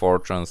the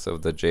fortunes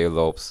of the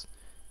J-Lopes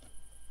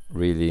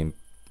really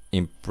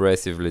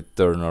impressively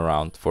turn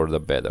around for the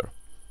better.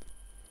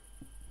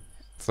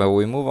 So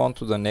we move on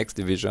to the next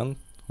division,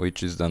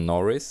 which is the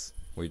Norris,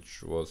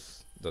 which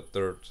was the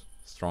 3rd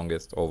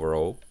strongest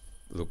overall,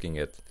 looking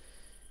at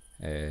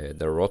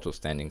the Roto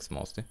standings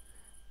mostly.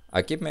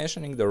 I keep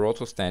mentioning the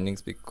Roto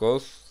standings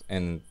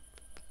and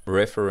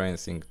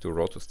referencing to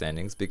Roto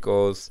standings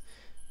because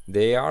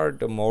they are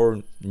the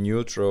more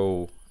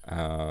neutral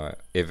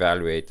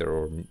evaluator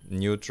or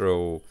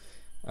neutral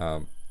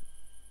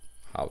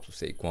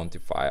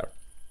quantifier.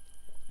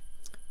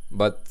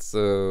 But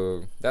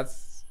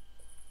that's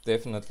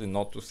definitely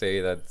not to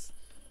say that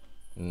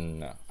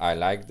I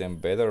like them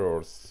better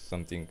or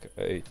something.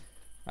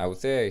 I would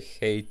say I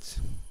hate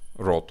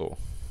Roto.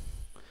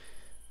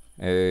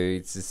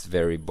 It's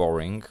very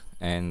boring,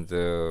 and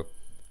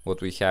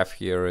what we have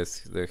here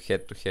is the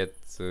head-to-head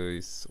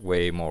is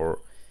way more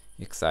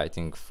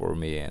exciting for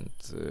me, and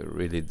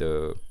really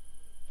the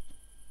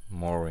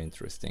more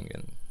interesting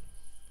and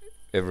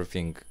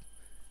everything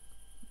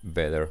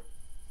better.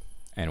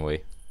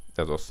 Anyway,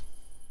 that was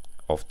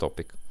off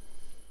topic.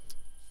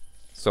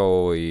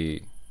 So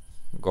we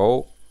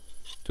go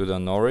to the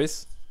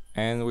Norris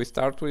and we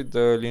start with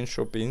the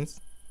Linköpings.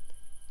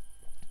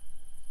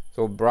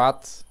 So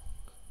Brad,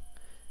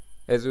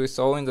 as we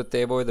saw in the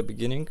table at the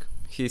beginning,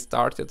 he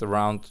started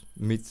around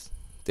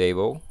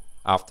mid-table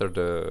after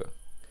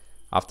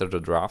the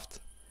draft,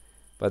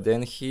 but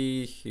then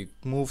he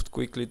moved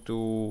quickly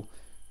to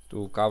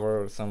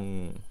cover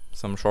some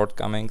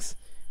shortcomings,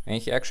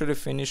 and he actually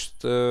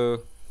finished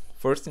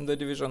first in the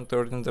division,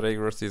 third in the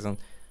regular season,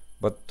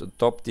 but the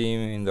top team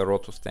in the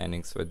Roto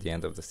standings at the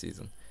end of the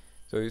season.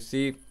 So you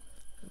see,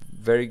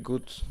 very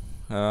good,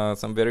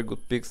 some very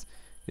good picks,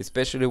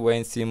 especially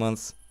Wayne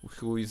Simmons,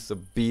 who is a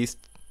beast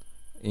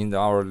in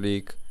our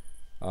league.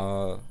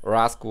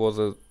 Rask was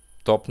a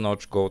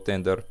top-notch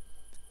goaltender.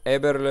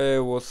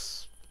 Eberle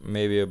was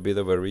maybe a bit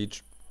of a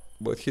reach,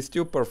 but he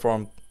still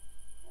performed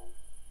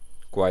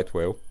quite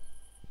well.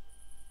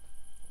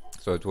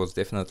 So it was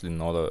definitely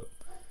not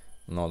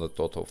a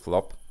total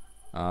flop.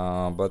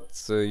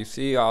 But you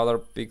see other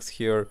picks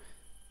here,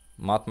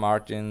 Matt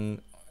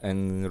Martin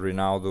and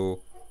Ronaldo,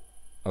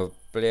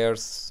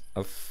 players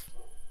of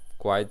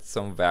quite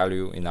some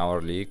value in our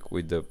league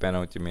with the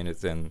penalty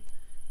minutes and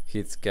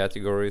hits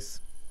categories.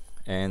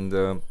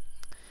 And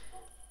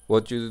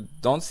what you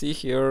don't see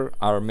here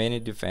are many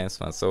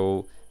defensemen,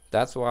 so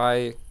that's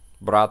why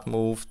Brad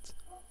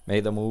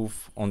made a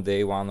move on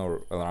day one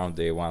or around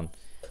day one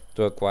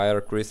to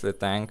acquire Chris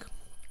Letang.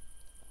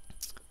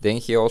 Then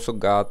he also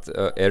got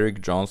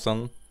Eric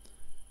Johnson,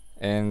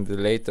 and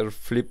later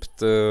flipped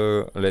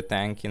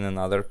Letang in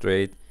another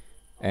trade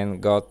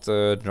and got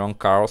John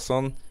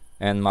Carlson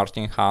and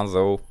Martin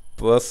Hanzo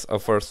plus a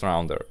first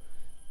rounder.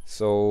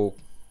 So,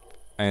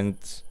 and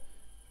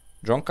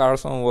John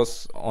Carlson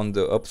was on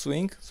the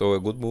upswing, so a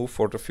good move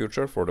for the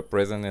future, for the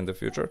present and the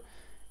future.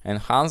 And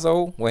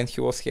Hanzo, when he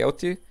was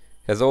healthy,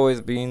 has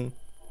always been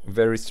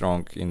very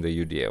strong in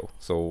the UDL.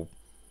 So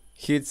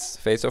hits,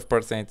 face-off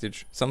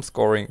percentage, some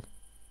scoring,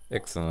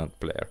 excellent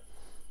player.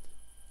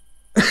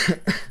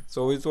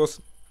 So it was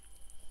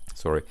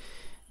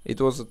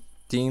a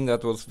team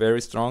that was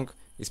very strong,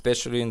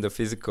 especially in the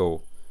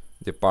physical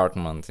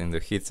department, in the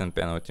hits and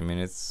penalty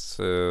minutes.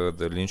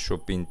 The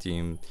Linköping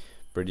team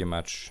pretty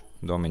much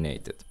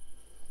dominated.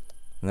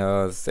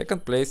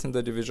 Second place in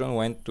the division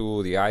went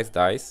to the Ice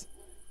Dice,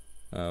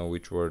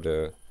 which were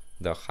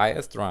the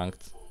highest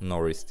ranked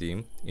Norris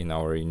team in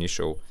our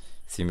initial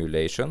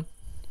simulation.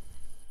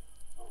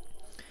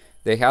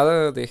 They had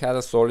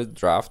a solid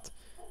draft.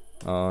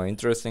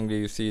 Interestingly,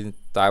 you see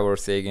Tyler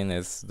Seguin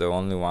is the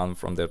only one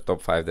from their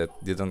top 5 that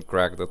didn't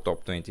crack the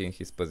top 20 in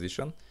his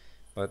position,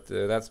 but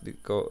that's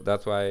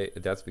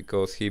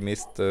because he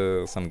missed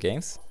some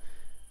games,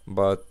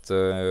 but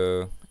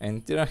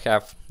and didn't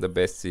have the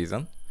best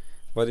season,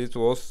 but it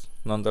was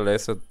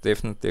nonetheless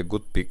definitely a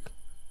good pick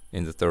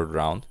in the third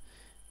round,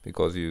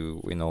 because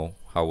we know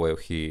how well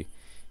he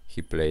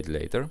played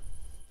later.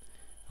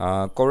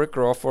 Corey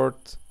Crawford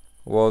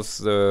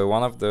was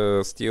one of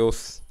the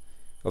steals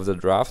of the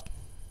draft.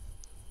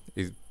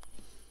 Is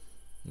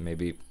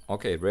maybe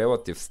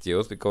relative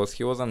steals, because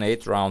he was an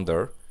 8th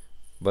rounder,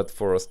 but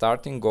for a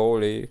starting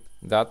goalie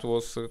that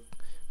was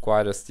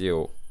quite a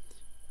steal.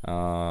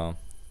 The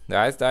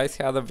Ice Dice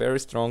had a very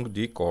strong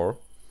D-core,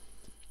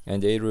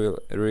 and they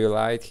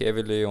relied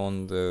heavily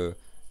on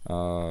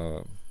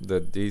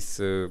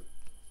these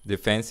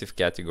defensive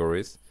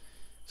categories.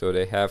 So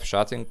they have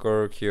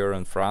Shattenkirk here,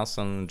 and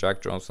Franson,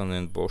 Jack Johnson,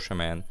 and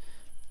Beauchemin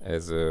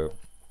as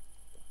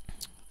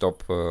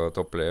top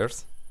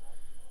players.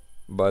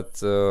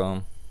 But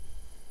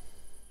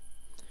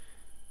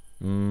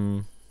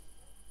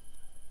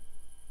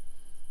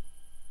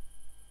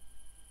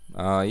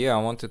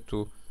I wanted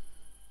to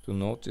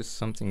notice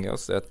something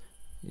else, that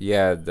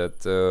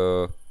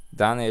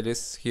Dan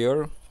Ellis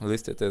here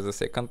listed as a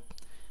second.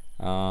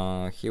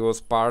 He was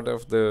part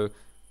of the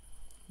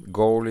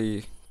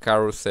goalie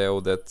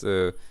carousel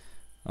that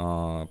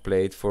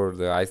played for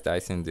the Ice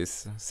Dice in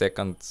this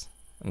second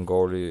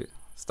goalie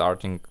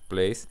starting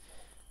place,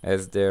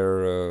 as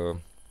their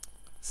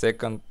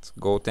second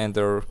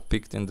goaltender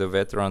picked in the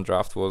veteran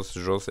draft was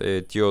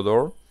Jose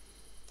Theodore,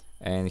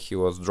 and he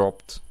was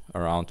dropped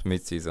around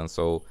mid-season.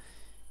 So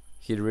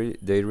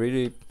they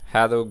really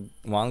had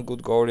one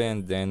good goalie,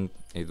 and then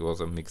it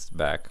was a mixed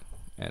bag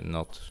and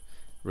not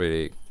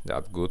really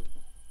that good.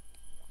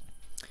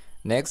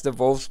 Next, the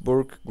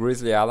Wolfsburg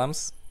Grizzly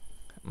Adams.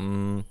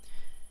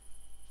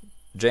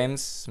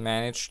 James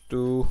managed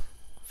to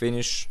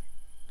finish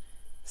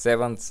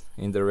 7th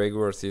in the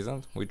regular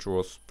season, which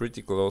was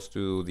pretty close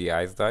to the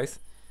Ice Dice.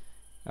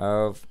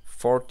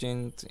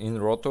 14th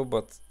in Roto,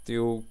 but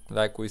still,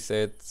 like we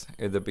said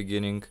at the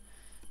beginning,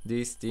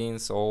 these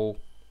teams all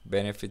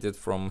benefited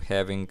from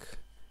having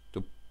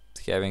to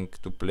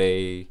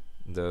play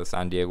the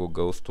San Diego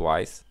Ghost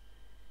twice.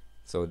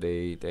 so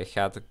they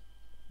had a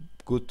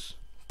good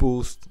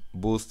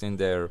boost in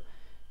their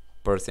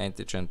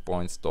percentage and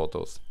points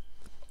totals.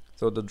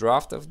 So the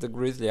draft of the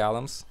Grizzly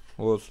Adams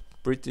was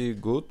pretty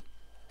good.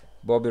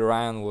 Bobby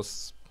Ryan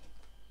was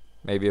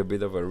maybe a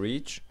bit of a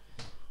reach,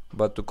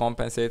 but to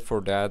compensate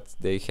for that,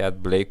 they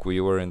had Blake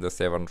Weaver in the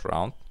 7th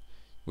round,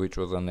 which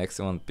was an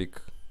excellent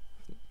pick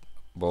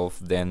both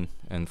then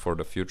and for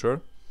the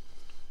future.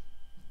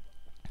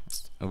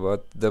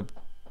 But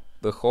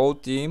the whole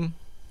team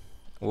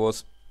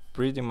was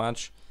pretty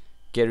much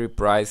Carey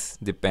Price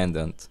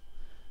dependent,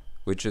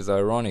 which is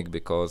ironic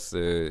because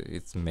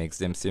it makes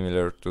them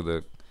similar to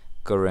the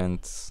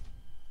current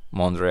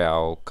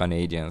Montreal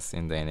Canadiens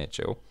in the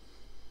NHL.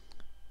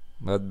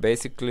 But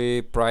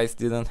basically Price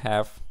didn't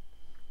have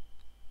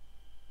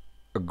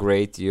a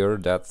great year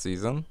that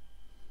season,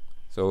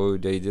 so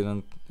they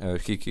didn't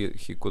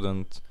he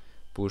couldn't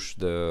push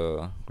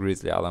the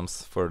Grizzly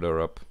Adams further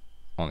up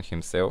on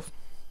himself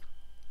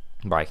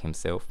by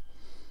himself.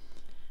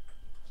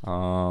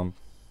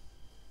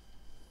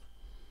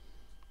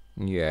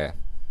 Yeah,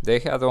 they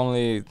had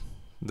only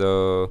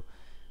the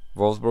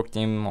Wolfsburg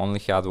team only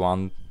had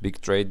one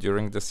big trade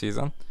during the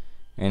season,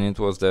 and it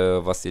was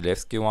the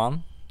Vasilevsky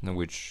one,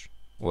 which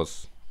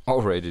was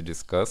already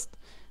discussed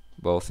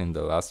both in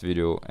the last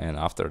video and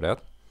after that,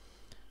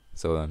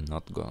 so I'm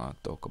not gonna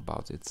talk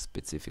about it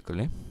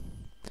specifically.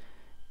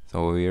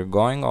 So we're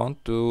going on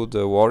to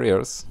the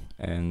Warriors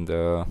and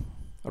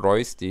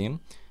Roy's team.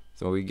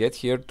 So we get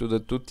here to the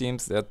two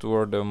teams that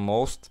were the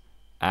most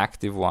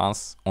active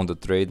ones on the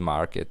trade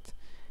market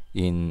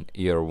in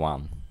year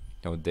one.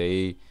 So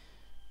they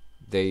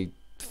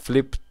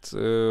flipped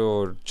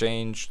or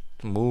changed,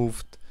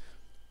 moved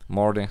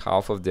more than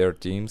half of their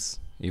teams,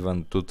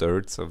 even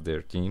 2/3 of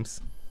their teams.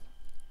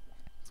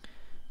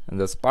 And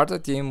the Sparta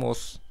team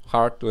was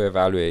hard to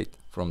evaluate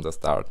from the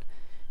start,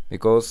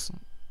 because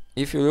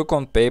if you look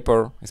on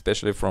paper,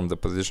 especially from the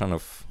position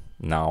of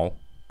now,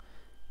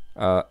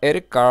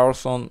 Erik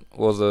Karlsson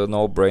was a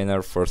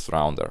no-brainer first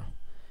rounder.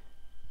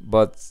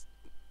 But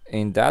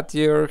in that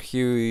year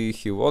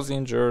he was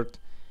injured,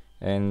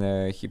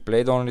 and he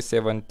played only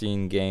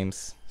 17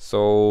 games,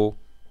 so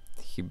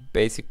he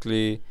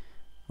basically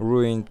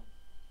ruined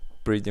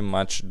pretty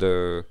much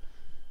the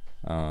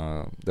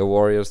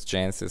Warriors'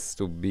 chances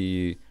to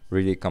be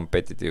really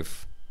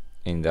competitive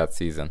in that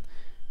season.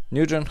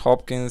 Nugent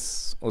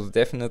Hopkins was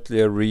definitely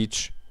a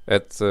reach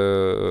at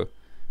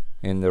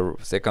in the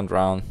 2nd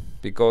round,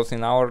 because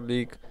in our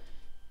league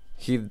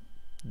he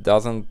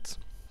doesn't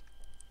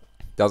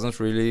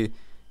really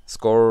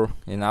score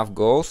enough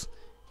goals,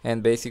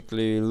 and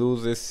basically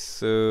loses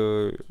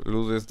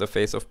the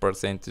face of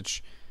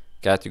percentage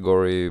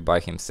category by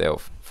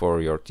himself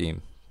for your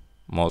team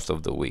most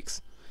of the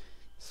weeks.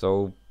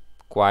 So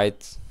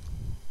quite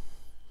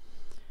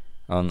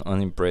an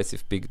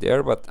unimpressive pick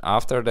there. But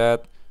after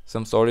that,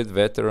 some solid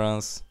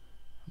veterans,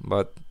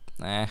 but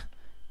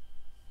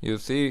you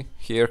see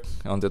here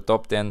on the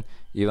top 10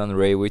 even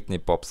Ray Whitney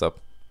pops up.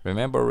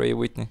 Remember Ray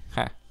Whitney?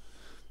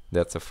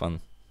 That's a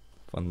fun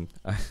when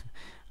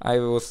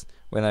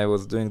I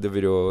was doing the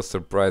video, I was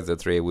surprised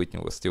that Ray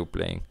Whitney was still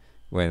playing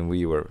when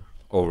we were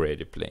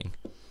already playing.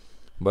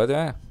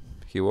 But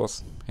he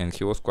was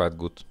quite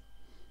good,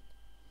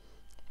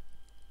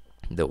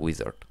 the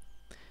Wizard.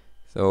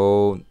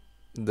 So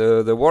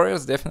the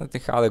Warriors definitely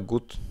had a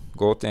good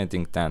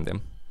goaltending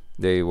tandem.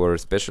 They were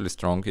especially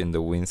strong in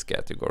the wins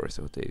category,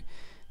 so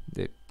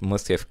they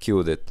must have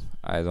killed it.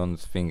 I don't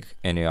think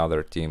any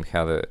other team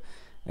had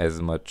as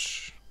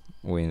much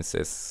wins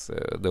as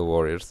the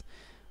Warriors,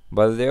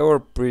 but they were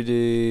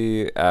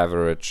pretty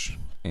average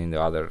in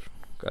the other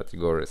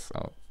categories,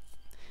 so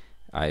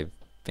I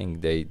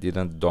think they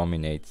didn't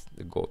dominate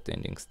the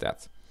goaltending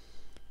stats.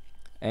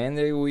 And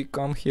we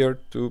come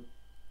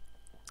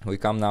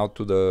now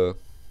to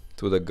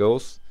the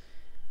goals.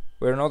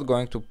 We're not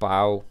going to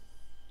pile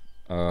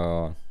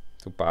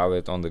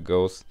it on the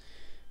goals.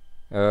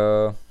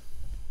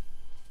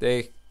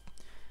 They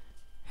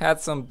had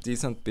some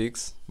decent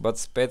picks, but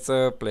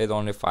Spezza played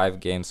only 5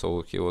 games,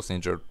 so he was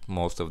injured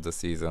most of the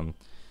season.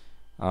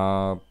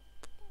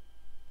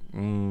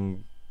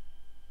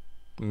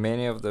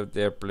 Many of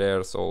their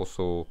players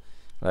also,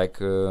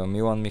 like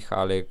Milan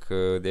Michalek,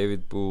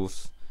 David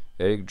Booth,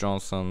 Eric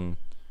Johnson,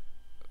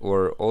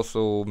 were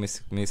also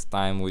missed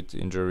time with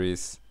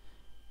injuries.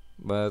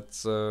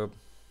 But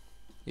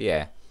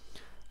yeah,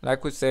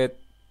 like we said,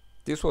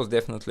 this was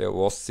definitely a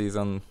lost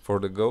season for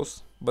the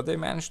Ghosts, but they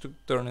managed to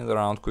turn it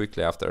around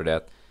quickly after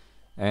that,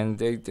 and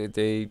they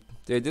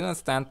didn't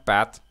stand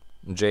pat.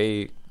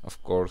 Jay,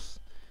 of course,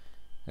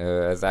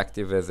 as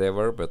active as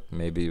ever, but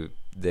maybe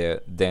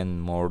then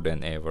more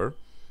than ever.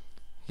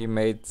 He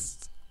made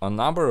a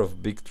number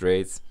of big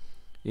trades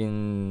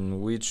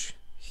in which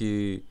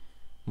he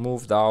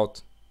moved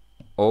out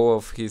all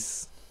of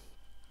his,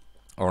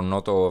 or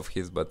not all of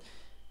his, but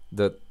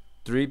the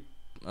 3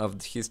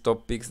 of his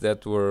top picks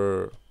that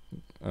were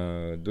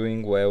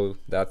doing well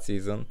that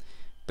season,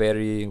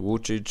 Perry,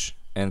 Vucic,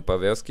 and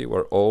Pavelski,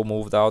 were all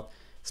moved out.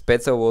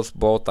 Spezza was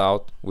bought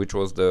out, which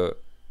was the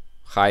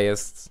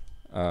highest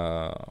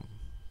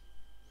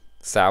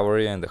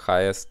salary and the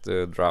highest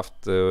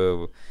draft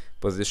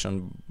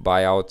position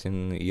buyout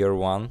in year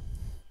one.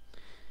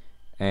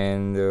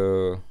 And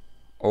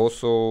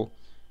also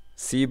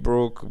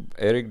Seabrook,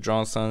 Eric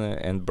Johnson,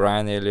 and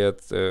Brian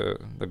Elliott, the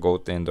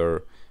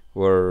goaltender,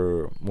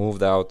 were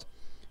moved out.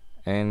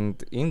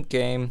 And in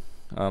came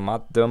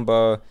Matt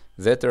Dumba,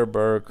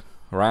 Zetterberg,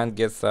 Ryan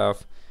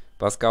Getzlaff,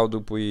 Pascal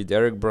Dupuis,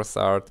 Derek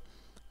Brassard,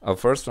 a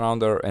first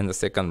rounder and a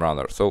second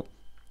rounder. So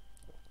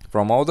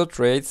from all the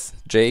trades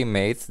Jay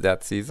made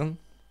that season,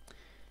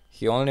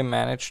 he only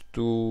managed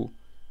to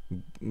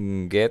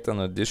get an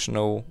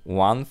additional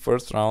 1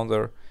 first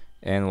rounder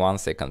and 1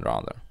 second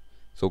rounder.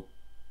 So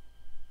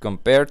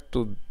compared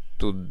to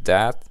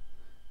that,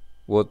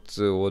 what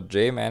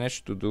Jay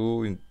managed to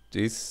do in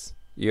this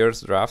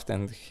year's draft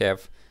and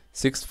have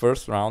 6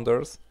 first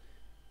rounders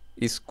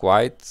is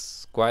quite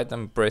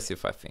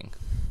impressive, I think,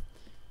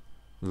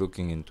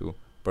 looking into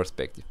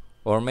perspective.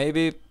 Or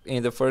maybe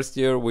in the first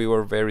year we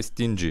were very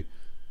stingy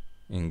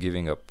in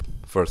giving up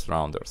first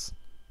rounders.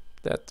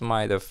 That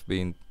might have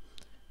been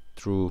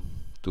true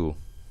too.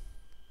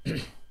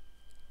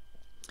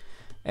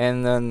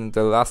 And then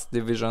the last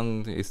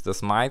division is the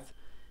Smythe,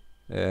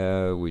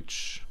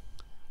 which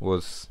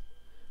was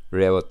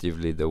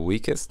relatively the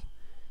weakest.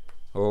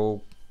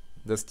 Oh,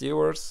 the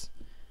Steelers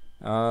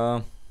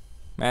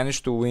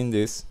managed to win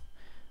this,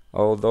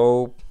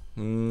 although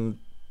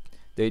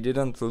they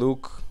didn't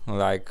look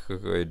like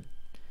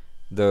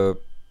the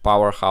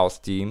powerhouse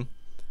team.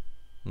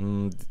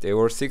 They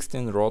were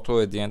 16 roto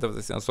at the end of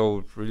the season,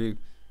 so really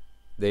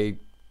they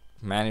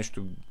managed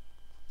to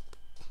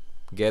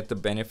get the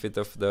benefit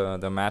of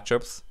the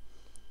matchups.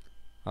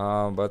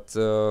 But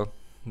the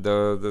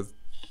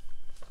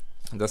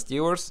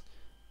Steelers,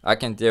 I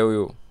can tell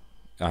you,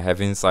 I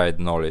have inside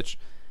knowledge.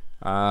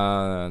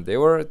 They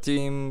were a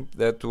team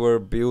that were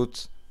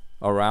built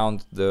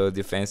around the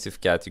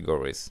defensive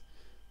categories.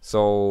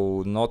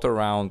 So not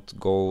around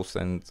goals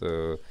and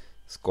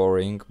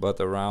scoring, but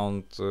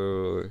around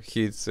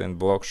hits and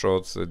block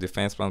shots,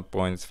 defenseman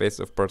points,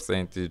 face-off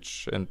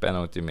percentage, and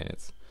penalty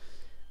minutes.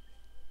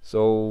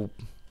 So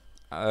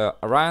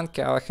Ryan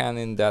Callahan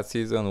in that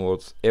season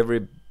was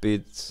every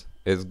bit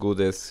as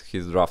good as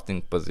his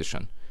drafting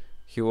position.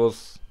 He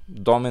was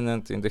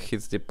dominant in the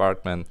hits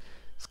department,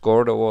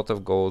 scored a lot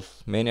of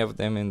goals, many of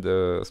them in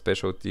the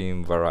special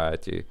team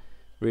variety.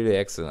 Really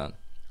excellent.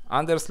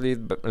 Anders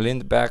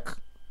Lindback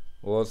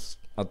was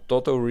a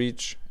total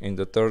reach in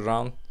the third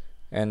round,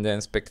 and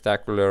then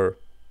spectacular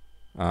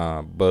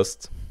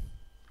bust.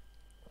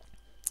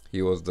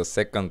 He was the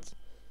second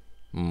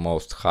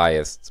most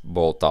highest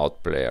bought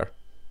out player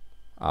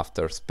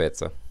after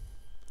Spezza.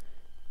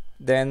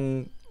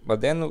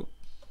 But then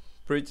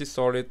pretty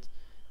solid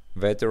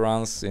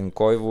veterans in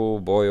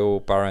Koivu, Boyle,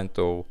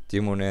 Parento,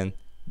 Timonen.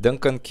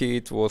 Duncan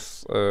Keith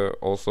was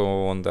also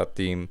on that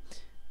team,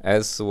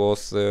 as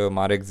was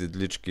Marek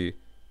Zidlički,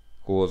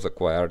 who was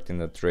acquired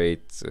in a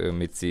trade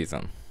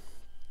mid-season.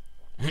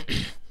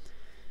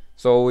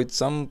 So with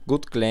some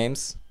good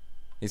claims,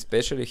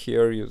 especially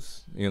here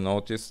you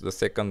notice the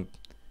second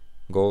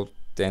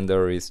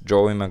goaltender is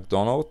Joey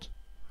McDonald,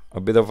 a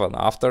bit of an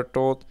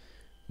afterthought.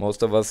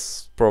 Most of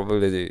us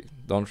probably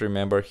don't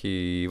remember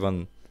he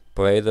even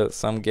played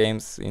some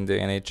games in the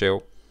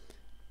NHL,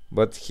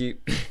 but he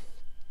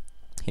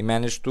he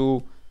managed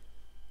to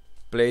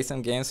play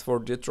some games for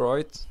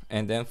Detroit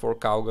and then for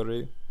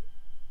Calgary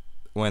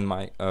when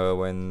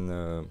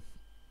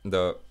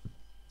the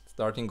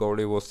starting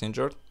goalie was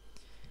injured.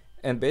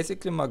 And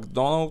basically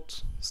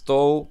McDonald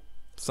stole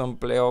some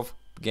playoff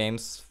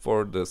games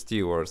for the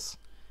Steelers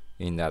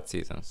in that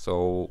season.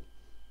 So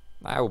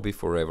I will be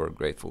forever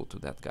grateful to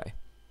that guy.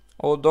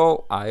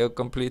 Although I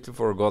completely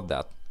forgot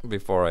that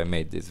before I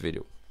made this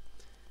video.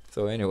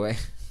 So anyway,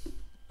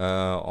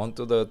 on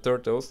to the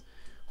Turtles,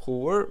 who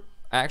were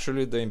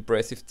actually the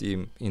impressive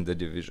team in the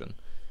division,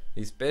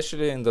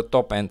 especially in the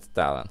top end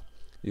talent.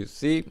 You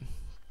see,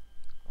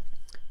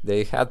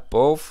 they had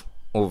both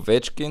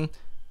Ovechkin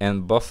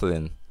and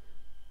Bufflin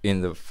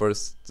in the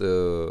first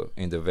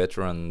in the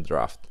veteran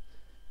draft,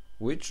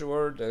 which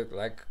were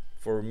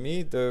for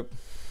me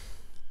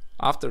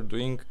after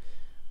doing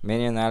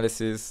many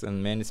analysis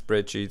and many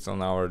spreadsheets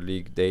on our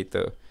league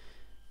data,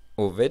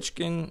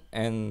 Ovechkin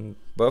and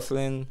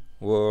Bufflin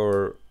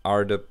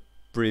are the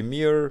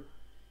premier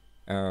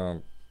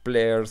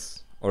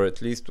players, or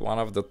at least one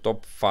of the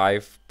top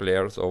 5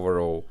 players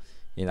overall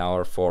in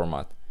our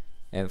format.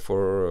 And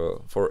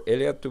for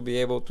Elliott to be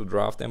able to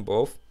draft them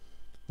both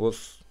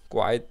was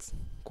quite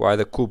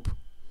a coup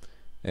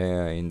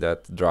in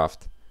that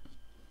draft.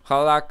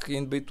 Halak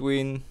in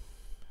between,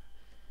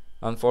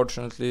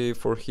 unfortunately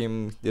for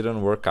him,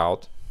 didn't work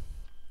out,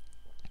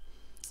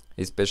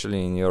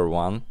 especially in year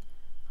 1.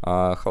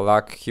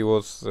 Halak, he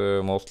was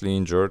mostly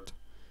injured,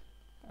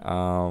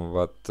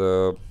 but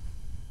to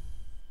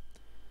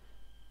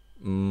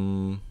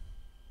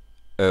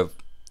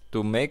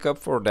make up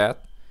for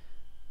that,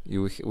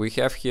 we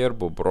have here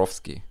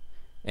Bobrovsky,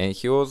 and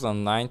he was a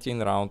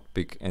 19th round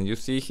pick, and you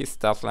see his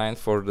stat line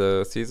for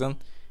the season.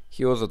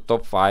 he was a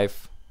top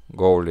 5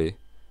 goalie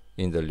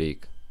in the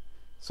league.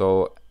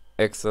 So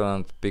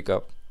excellent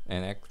pickup,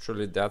 and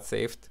actually that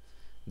saved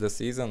the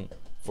season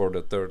for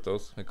the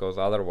Turtles, because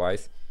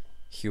otherwise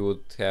he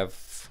would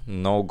have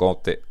no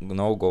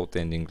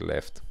goaltending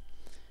left.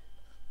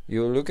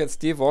 You look at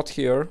Steve Ott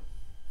here,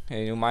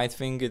 and you might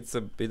think it's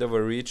a bit of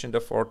a reach in the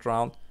 4th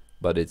round,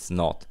 but it's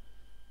not.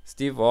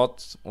 Steve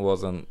Ott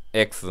was an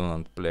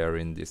excellent player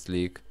in this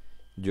league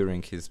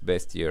during his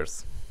best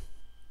years.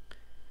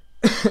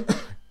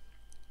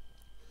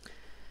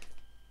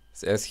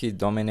 As he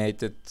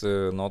dominated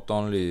not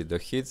only the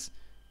hits,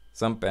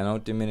 some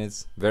penalty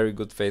minutes, very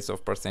good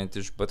face-off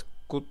percentage, but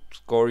could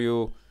score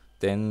you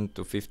 10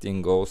 to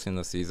 15 goals in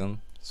a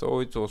season. So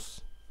it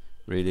was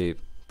really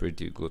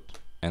pretty good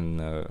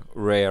and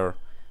rare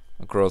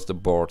across the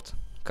board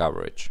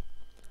coverage.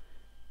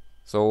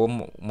 So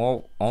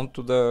move on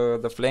to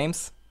the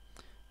Flames.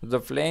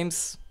 The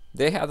Flames,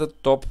 they had a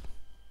top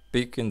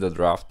pick in the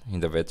draft, in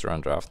the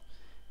veteran draft.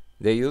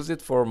 They used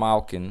it for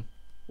Malkin,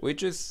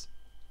 which is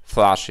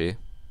flashy,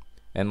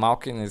 and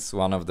Malkin is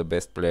one of the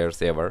best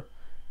players ever,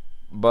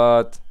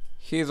 but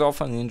he is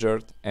often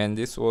injured, and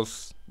this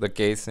was the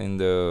case in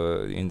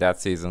that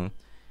season.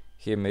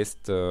 He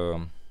missed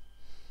like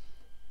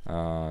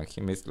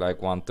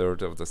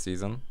 1/3 of the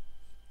season,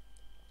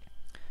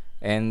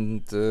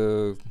 and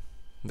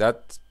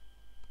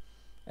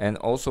and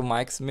also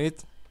Mike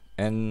Smith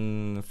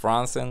and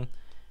Franzen,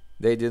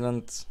 they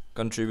didn't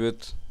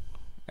contribute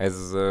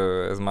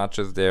as much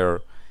as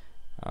their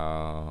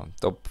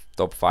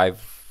top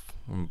 5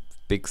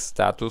 pick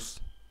status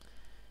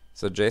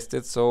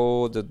suggested.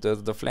 So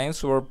the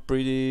Flames were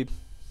pretty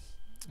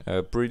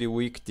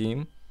weak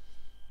team.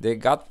 They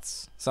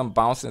got some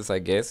bounces, I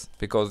guess,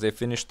 because they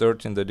finished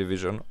 3rd in the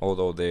division,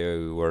 although they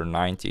were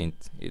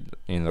 19th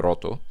in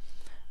Roto,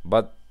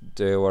 but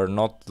they were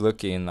not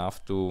lucky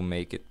enough to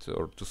make it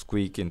or to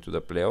squeak into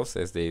the playoffs,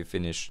 as they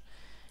finished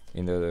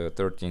in the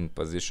 13th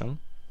position.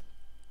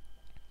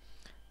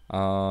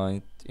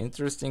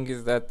 Interesting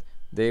is that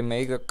they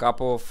made a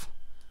couple of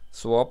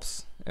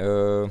swaps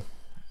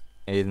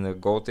in the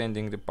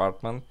goaltending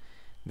department.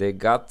 They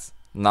got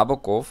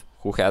Nabokov,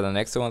 who had an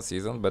excellent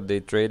season, but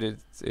they traded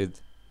it.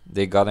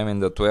 They got him in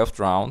the 12th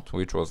round,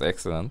 which was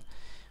excellent,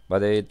 but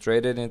they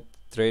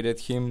traded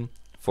him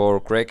for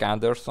Craig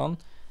Anderson.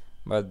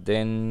 But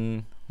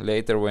then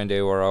later, when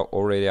they were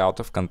already out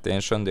of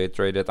contention, they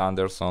traded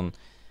Anderson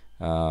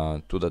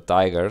to the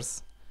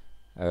Tigers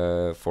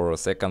for a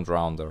 2nd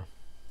rounder.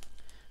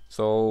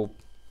 So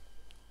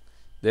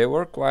there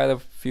were quite a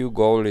few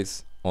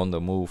goalies on the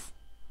move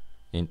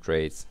in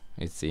trades,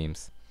 it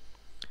seems.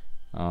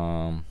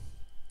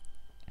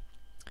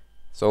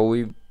 So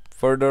we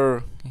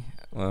further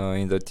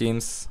in the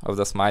teams of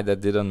the Smite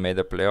that didn't make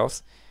the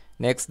playoffs.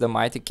 Next, the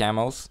Mighty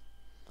Camels.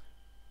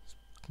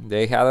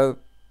 They had an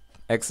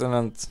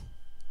excellent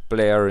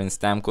player in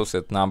Stamkos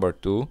at number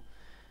 2,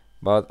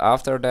 but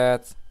after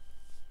that,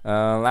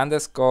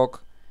 Landeskog,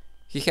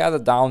 he had a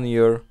down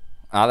year.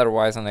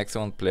 Otherwise, an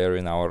excellent player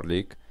in our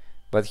league,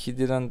 but he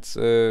didn't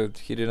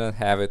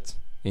have it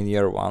in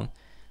year 1,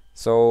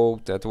 so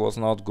that was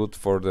not good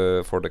for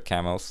the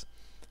Camels.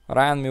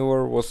 Ryan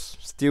Miller was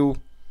still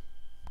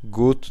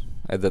good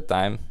at the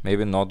time,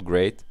 maybe not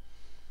great.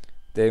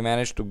 They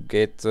managed to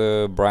get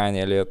Brian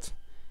Elliott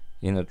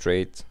in a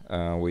trade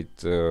with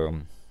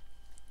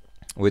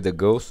the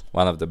Ghosts,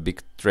 one of the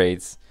big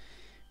trades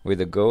with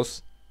the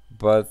Ghosts,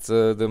 but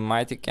the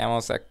Mighty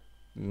Camels,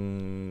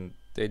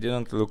 they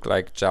didn't look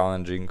like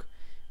challenging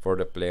for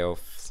the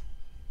playoffs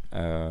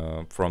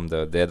from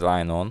the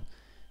deadline on,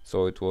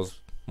 so it was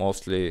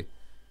mostly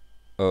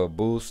a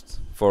boost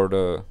for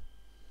the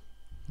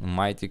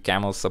Mighty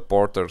Camel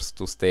supporters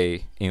to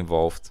stay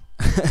involved,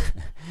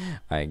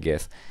 I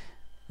guess.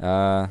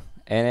 And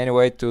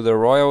anyway, to the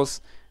Royals,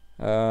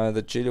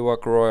 the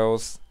Chilliwack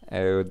Royals,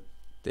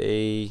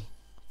 they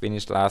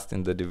finished last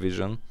in the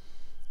division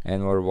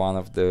and were one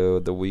of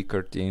the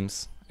weaker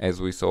teams,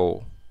 as we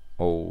saw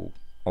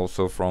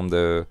also from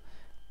the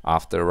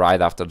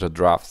right after the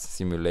draft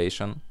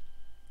simulation.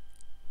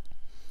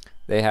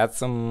 They had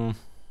some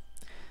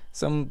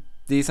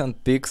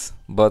decent picks,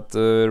 but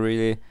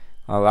really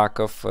a lack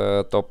of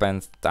top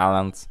end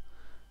talent.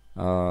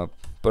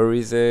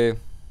 Parise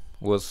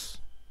was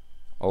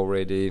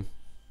already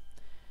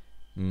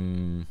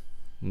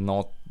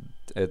not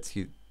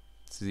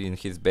in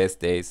his best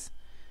days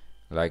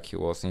like he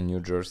was in New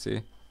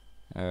Jersey.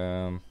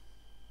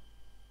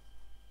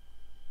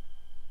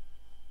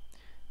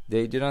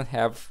 They didn't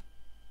have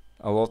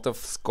a lot of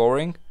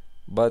scoring,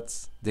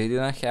 but they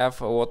didn't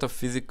have a lot of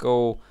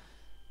physical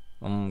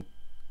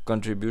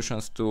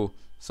contributions too,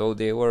 so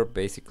they were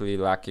basically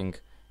lacking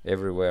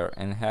everywhere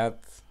and had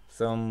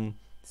some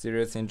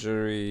serious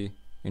injury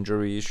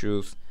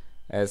issues,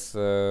 as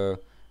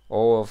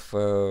all of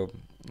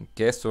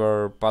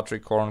Kessler,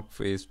 Patrick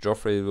Hornquist,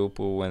 Joffrey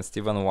Lupu, and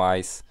Stephen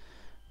Weiss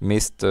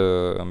missed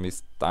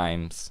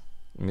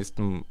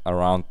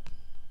around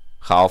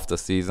half the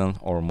season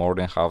or more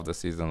than half the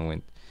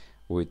season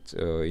with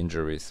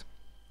injuries.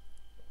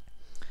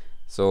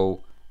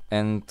 So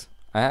And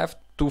I have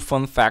two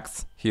fun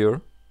facts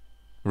here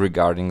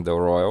regarding the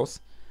Royals.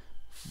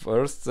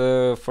 First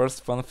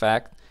fun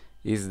fact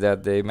is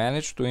that they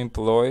managed to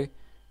employ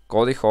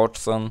Cody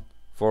Hodgson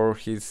for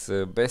his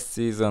best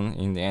season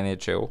in the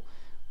NHL,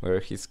 where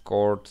he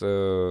scored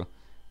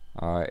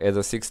at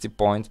a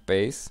 60-point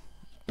pace,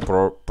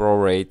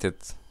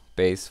 prorated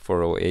pace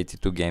for an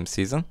 82-game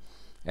season.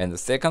 And the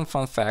second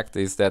fun fact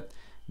is that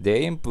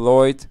they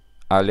employed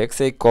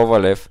Alexei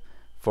Kovalev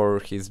for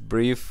his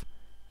brief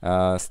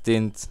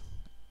stint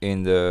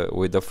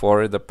with the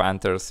Florida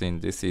Panthers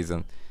in this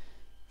season.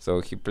 So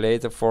he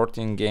played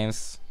 14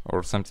 games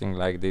or something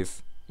like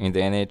this in the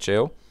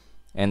NHL,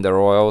 and the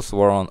Royals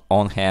were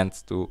on hand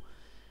to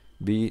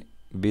be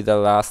the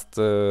last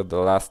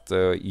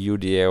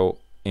UDL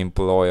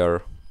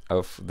employer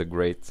of the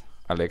great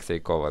Alexei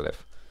Kovalev.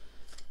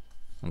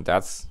 And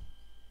that's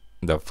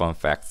the fun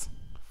facts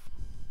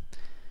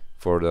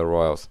for the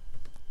Royals.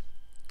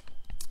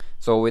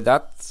 So with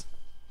that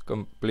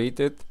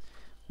completed,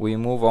 we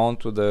move on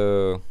to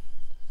the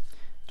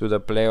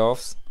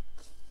playoffs,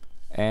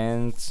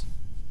 and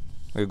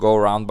we go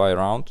round by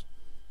round.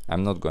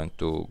 I'm not going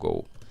to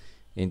go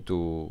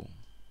into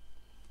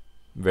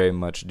very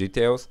much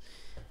details,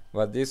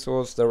 but this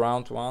was the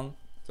round one.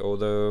 So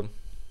the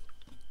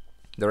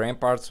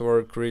Ramparts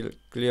were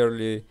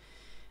clearly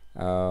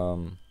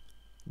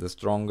the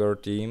stronger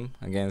team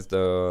against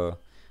the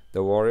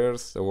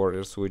Warriors. The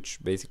Warriors, which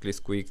basically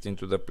squeaked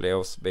into the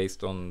playoffs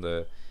based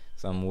on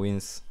some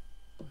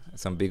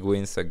big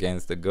wins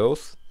against the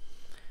Ghosts.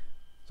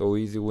 So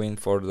easy win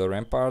for the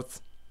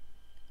Ramparts.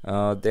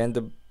 Then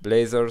the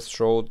Blazers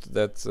showed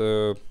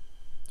the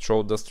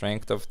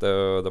strength of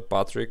the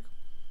Patrick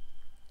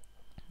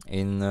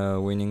in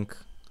winning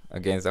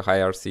against a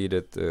higher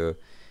seeded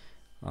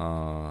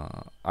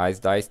Ice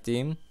Dice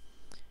team.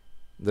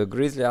 The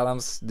Grizzly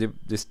Adams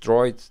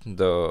destroyed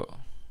the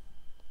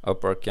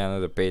Upper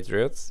Canada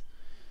Patriots,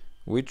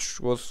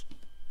 which was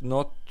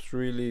not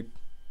really.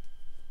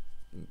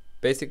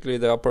 Basically,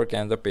 the Upper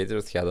Canada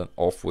Patriots had an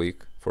off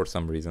week for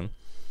some reason.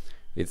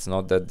 It's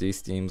not that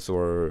these teams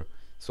were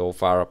so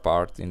far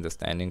apart in the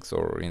standings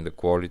or in the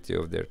quality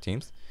of their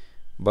teams,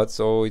 but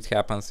so it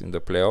happens in the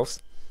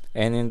playoffs.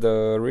 And in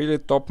the really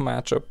top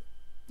matchup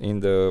in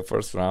the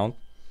first round,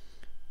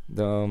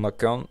 the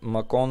Macon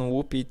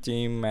Whoopie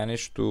team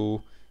managed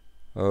to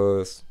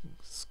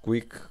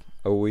squeak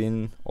a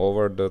win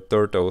over the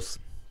Turtles.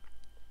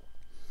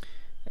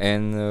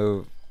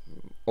 And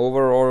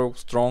overall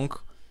strong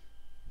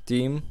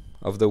team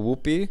of the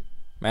Whoopie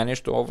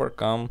managed to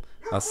overcome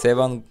a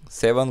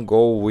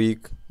 7-goal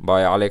week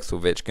by Alex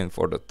Ovechkin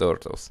for the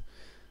Turtles.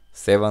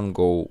 7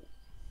 goals,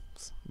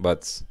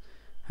 but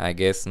I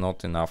guess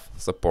not enough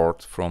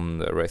support from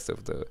the rest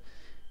of the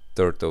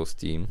Turtles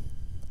team.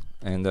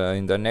 And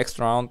in the next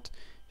round,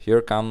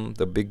 here come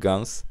the big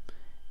guns,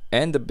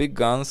 and the big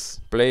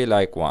guns play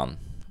like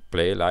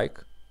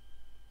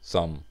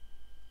some,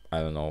 I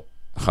don't know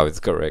how it's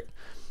correct,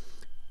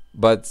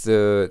 but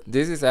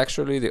this is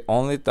actually the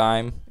only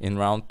time in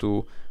round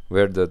 2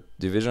 where the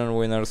division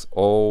winners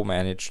all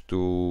managed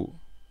to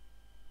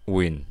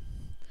win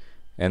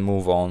and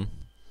move on,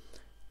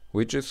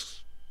 which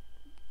is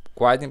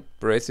quite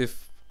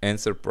impressive and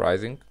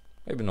surprising.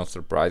 Maybe not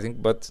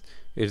surprising, but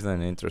it's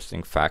an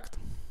interesting fact.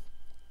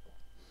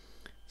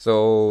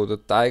 So the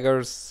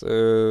Tigers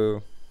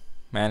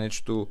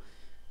managed to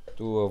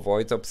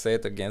avoid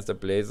upset against the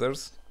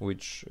Blazers,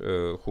 which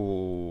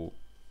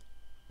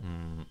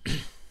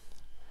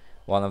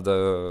one of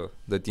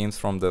the teams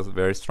from the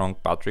very strong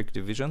Patrick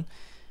division.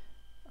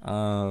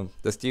 The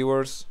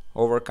Steelers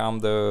overcome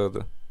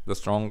the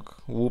strong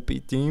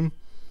Whoopie team,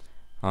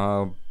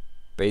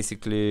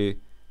 basically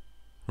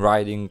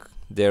riding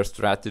their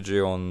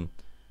strategy on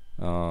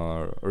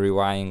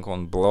relying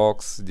on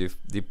blocks,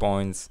 the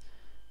points,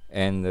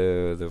 and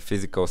the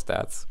physical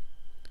stats.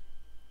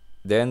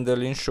 Then the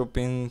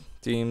Linköping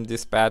team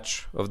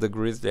dispatch of the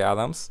Grizzly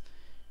Adams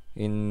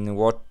in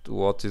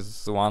what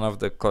is one of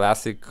the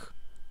classic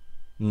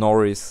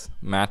Norris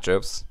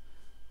matchups,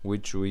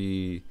 which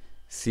we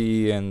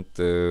see and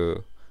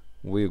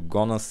we're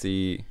gonna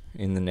see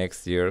in the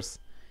next years.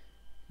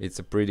 It's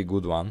a pretty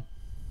good one.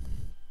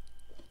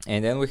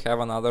 And then we have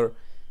another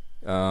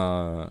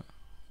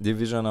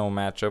divisional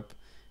matchup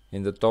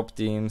in the top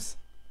teams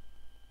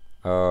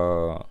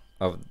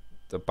of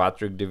the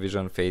Patrick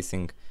division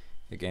facing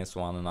against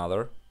one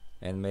another,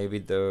 and maybe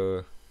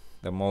the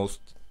most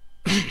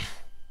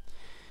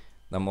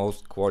the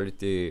most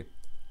quality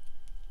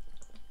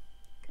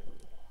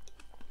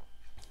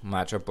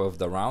matchup of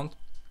the round.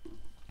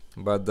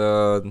 But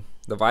the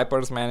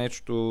Vipers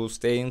managed to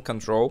stay in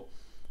control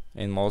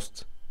in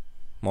most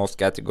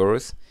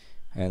categories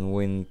and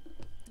win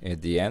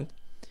at the end.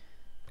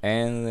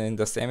 And in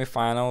the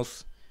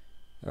semifinals,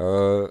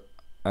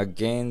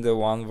 again the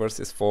 1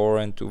 versus 4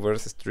 and 2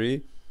 versus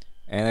 3,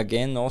 and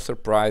again no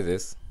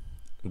surprises.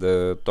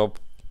 The top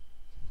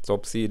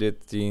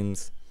seeded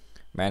teams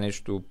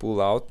managed to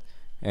pull out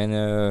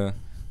and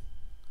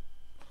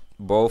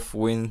both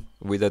win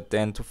with a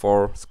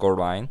 10-4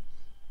 scoreline.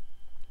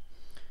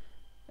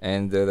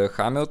 And the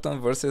Hamilton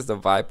versus the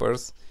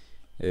Vipers,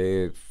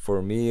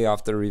 for me,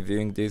 after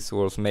reviewing this,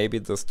 was maybe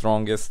the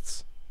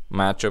strongest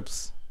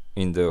matchups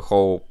in the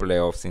whole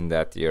playoffs in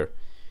that year.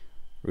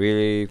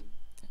 Really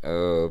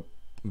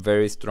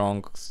very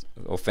strong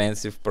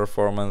offensive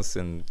performance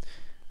and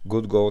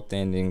good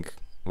goaltending,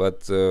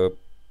 but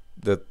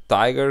the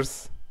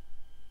Tigers'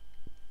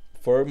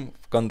 firm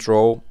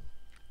control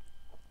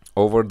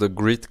over the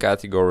grit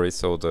category,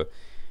 so the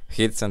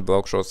hits and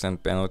block shots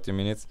and penalty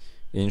minutes,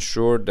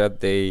 ensured that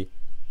they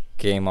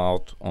came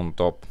out on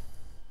top.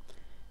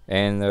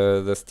 And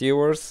the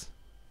Steelers,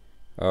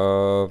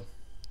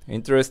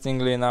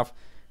 interestingly enough,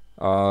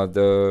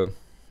 the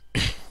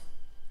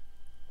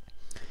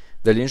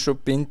the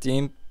Linköping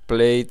team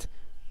played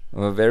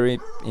a very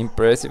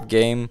impressive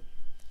game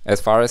as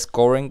far as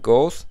scoring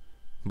goes,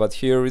 but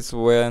here is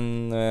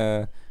when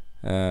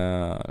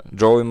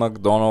Joey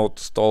McDonald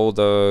stole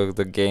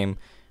the game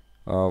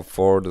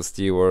for the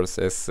Steelers,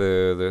 as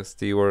the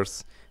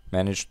Steelers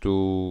managed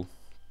to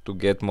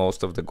get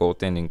most of the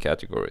goaltending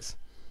categories.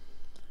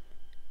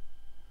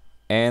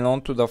 And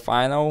on to the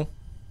final,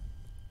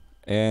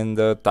 and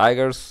the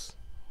Tigers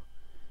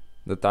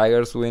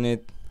win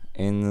it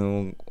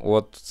in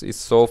what is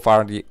so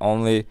far the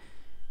only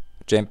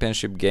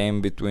championship game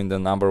between the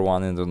number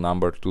 1 and the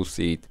number 2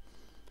 seed.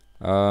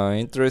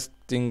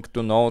 Interesting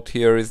to note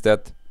here is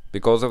that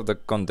because of the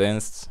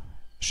condensed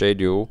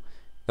schedule,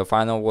 the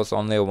final was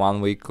only a 1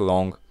 week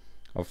long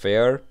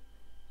affair,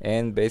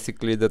 and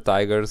basically the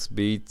Tigers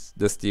beat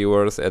the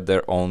Steelers at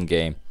their own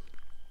game.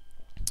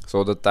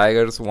 So the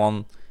Tigers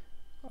won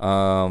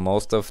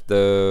most of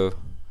the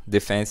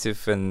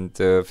defensive and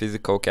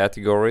physical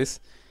categories,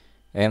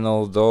 and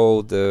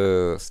although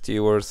the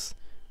Steelers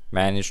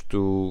managed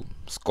to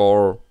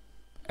score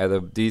at a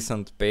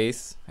decent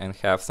pace and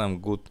have some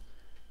good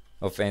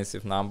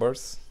offensive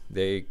numbers,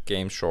 they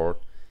came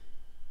short,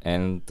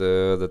 and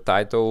the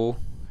title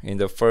in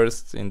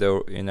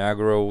the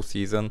inaugural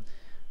season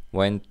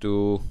went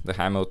to the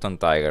Hamilton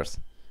Tigers.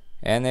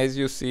 And as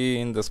you see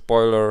in the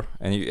spoiler,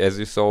 and as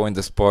you saw in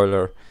the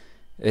spoiler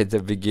at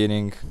the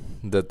beginning,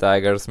 the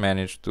Tigers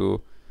managed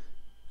to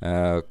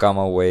come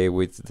away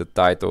with the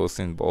titles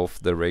in both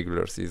the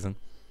regular season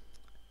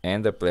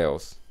and the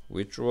playoffs,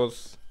 which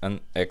was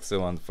an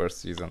excellent first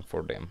season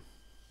for them.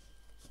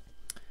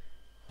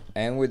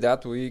 And with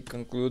that, we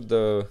conclude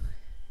the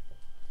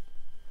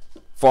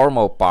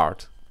formal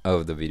part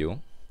of the video.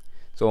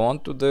 So on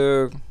to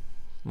the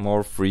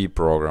more free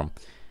program.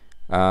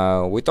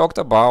 We talked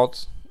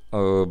about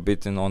a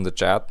bit on the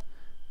chat,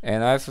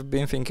 and I've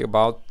been thinking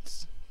about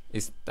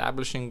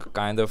establishing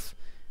kind of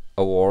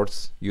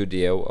awards,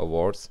 UDL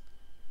awards.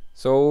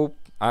 So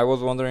I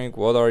was wondering,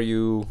 what are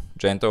you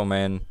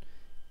gentlemen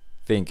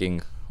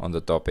thinking on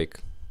the topic?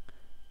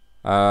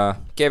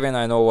 Kevin,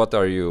 I know what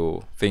are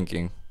you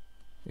thinking.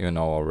 You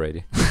know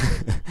already.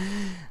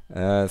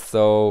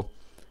 So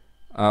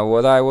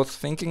what I was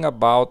thinking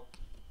about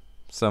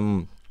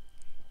some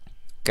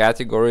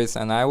categories,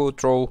 and I will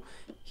throw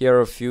here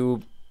a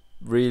few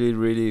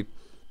really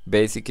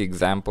basic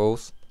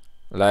examples,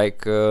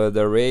 like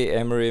the Ray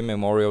Emery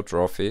Memorial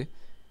Trophy.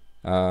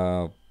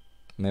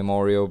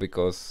 Memorial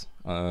because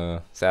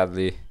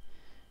sadly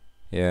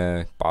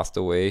he passed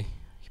away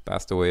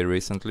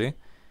recently,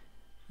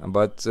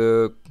 but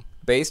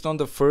based on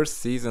the first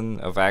season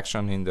of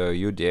action in the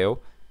UDL,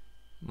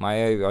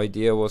 my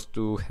idea was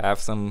to have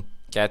some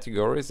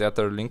categories that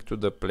are linked to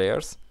the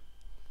players,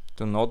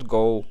 to not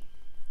go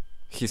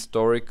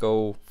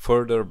historical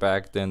further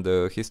back than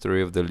the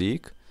history of the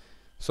league,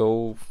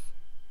 so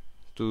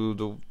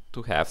to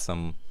have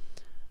some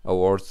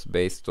awards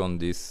based on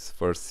this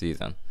first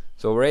season.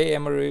 So Ray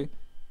Emery,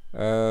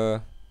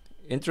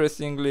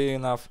 interestingly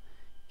enough,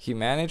 he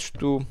managed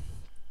to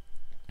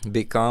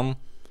become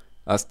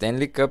a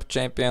Stanley Cup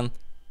champion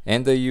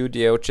and a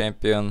UDL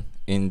champion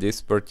in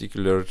this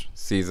particular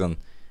season,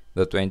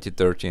 the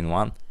 2013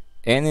 one,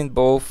 and in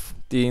both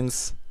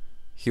teams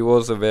he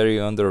was a very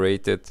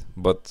underrated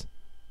but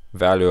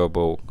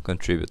valuable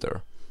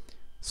contributor.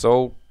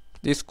 So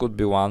this could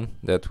be one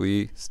that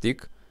we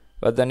stick,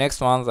 but the next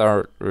ones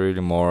are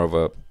really more of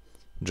a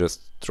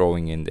just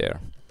throwing in there,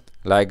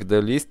 like the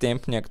Lee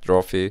Stempniak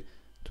Trophy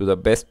to the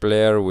best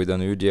player with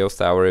an UDL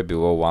salary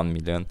below 1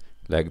 million,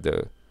 like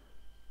the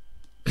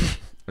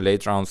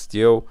late round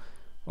steal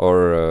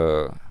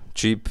or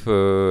cheap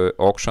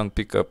auction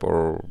pickup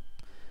or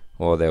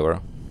whatever.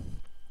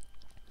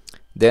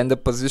 Then the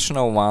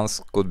positional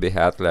ones could be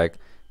had, like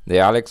the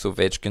Alex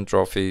Ovechkin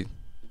Trophy,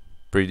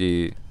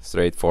 pretty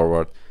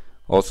straightforward.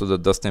 Also the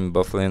Dustin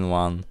Byfuglien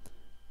one,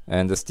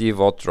 and the Steve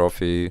Ott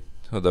Trophy,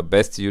 the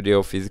best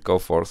UDL physical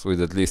force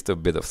with at least a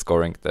bit of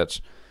scoring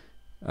touch.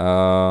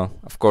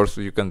 Of course,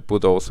 you can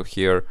put also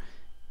here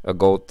a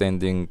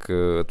goaltending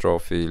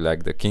trophy,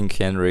 like the King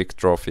Henrik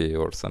Trophy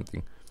or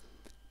something.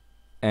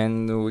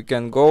 And we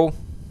can go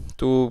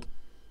to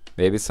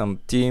maybe some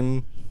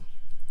team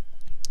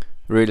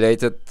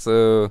related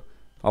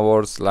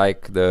awards,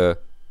 like the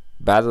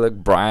Bad Luck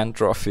Brian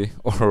Trophy,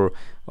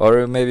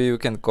 or maybe you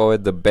can call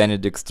it the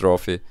Benedict's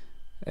Trophy,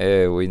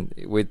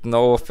 with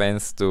no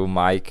offense to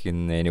Mike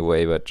in any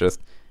way, but just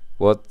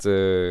what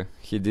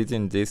he did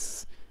in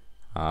this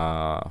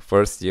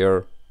first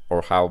year,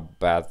 or how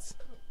bad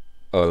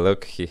a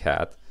luck he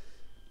had,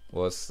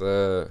 was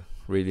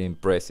really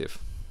impressive.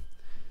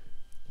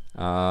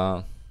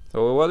 So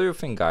what do you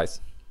think,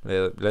 guys?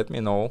 Let me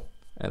know,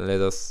 and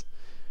let us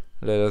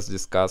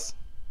discuss.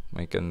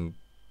 We can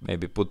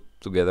maybe put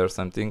together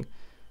something,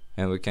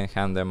 and we can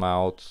hand them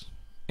out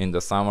in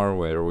the summer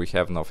where we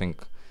have nothing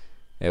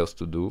else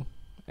to do,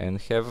 and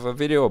have a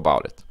video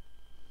about it.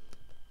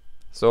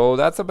 So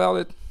that's about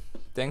it.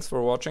 Thanks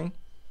for watching.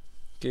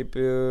 Keep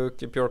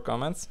your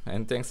comments,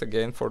 and thanks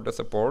again for the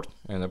support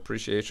and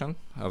appreciation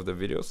of the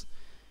videos.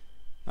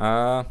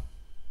 I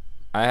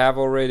have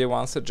already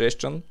one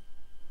suggestion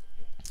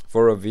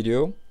for a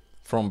video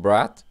from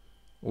Brad,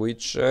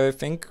 which I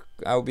think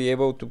I'll be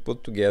able to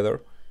put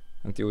together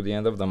until the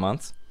end of the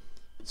month.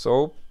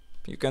 So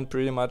you can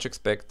pretty much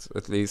expect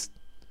at least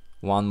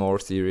one more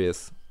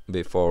series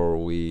before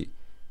we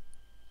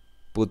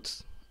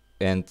put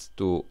end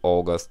to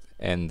August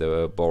and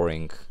the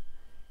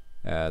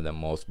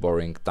most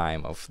boring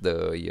time of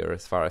the year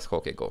as far as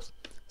hockey goes.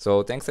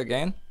 So thanks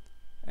again,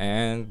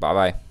 and bye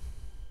bye.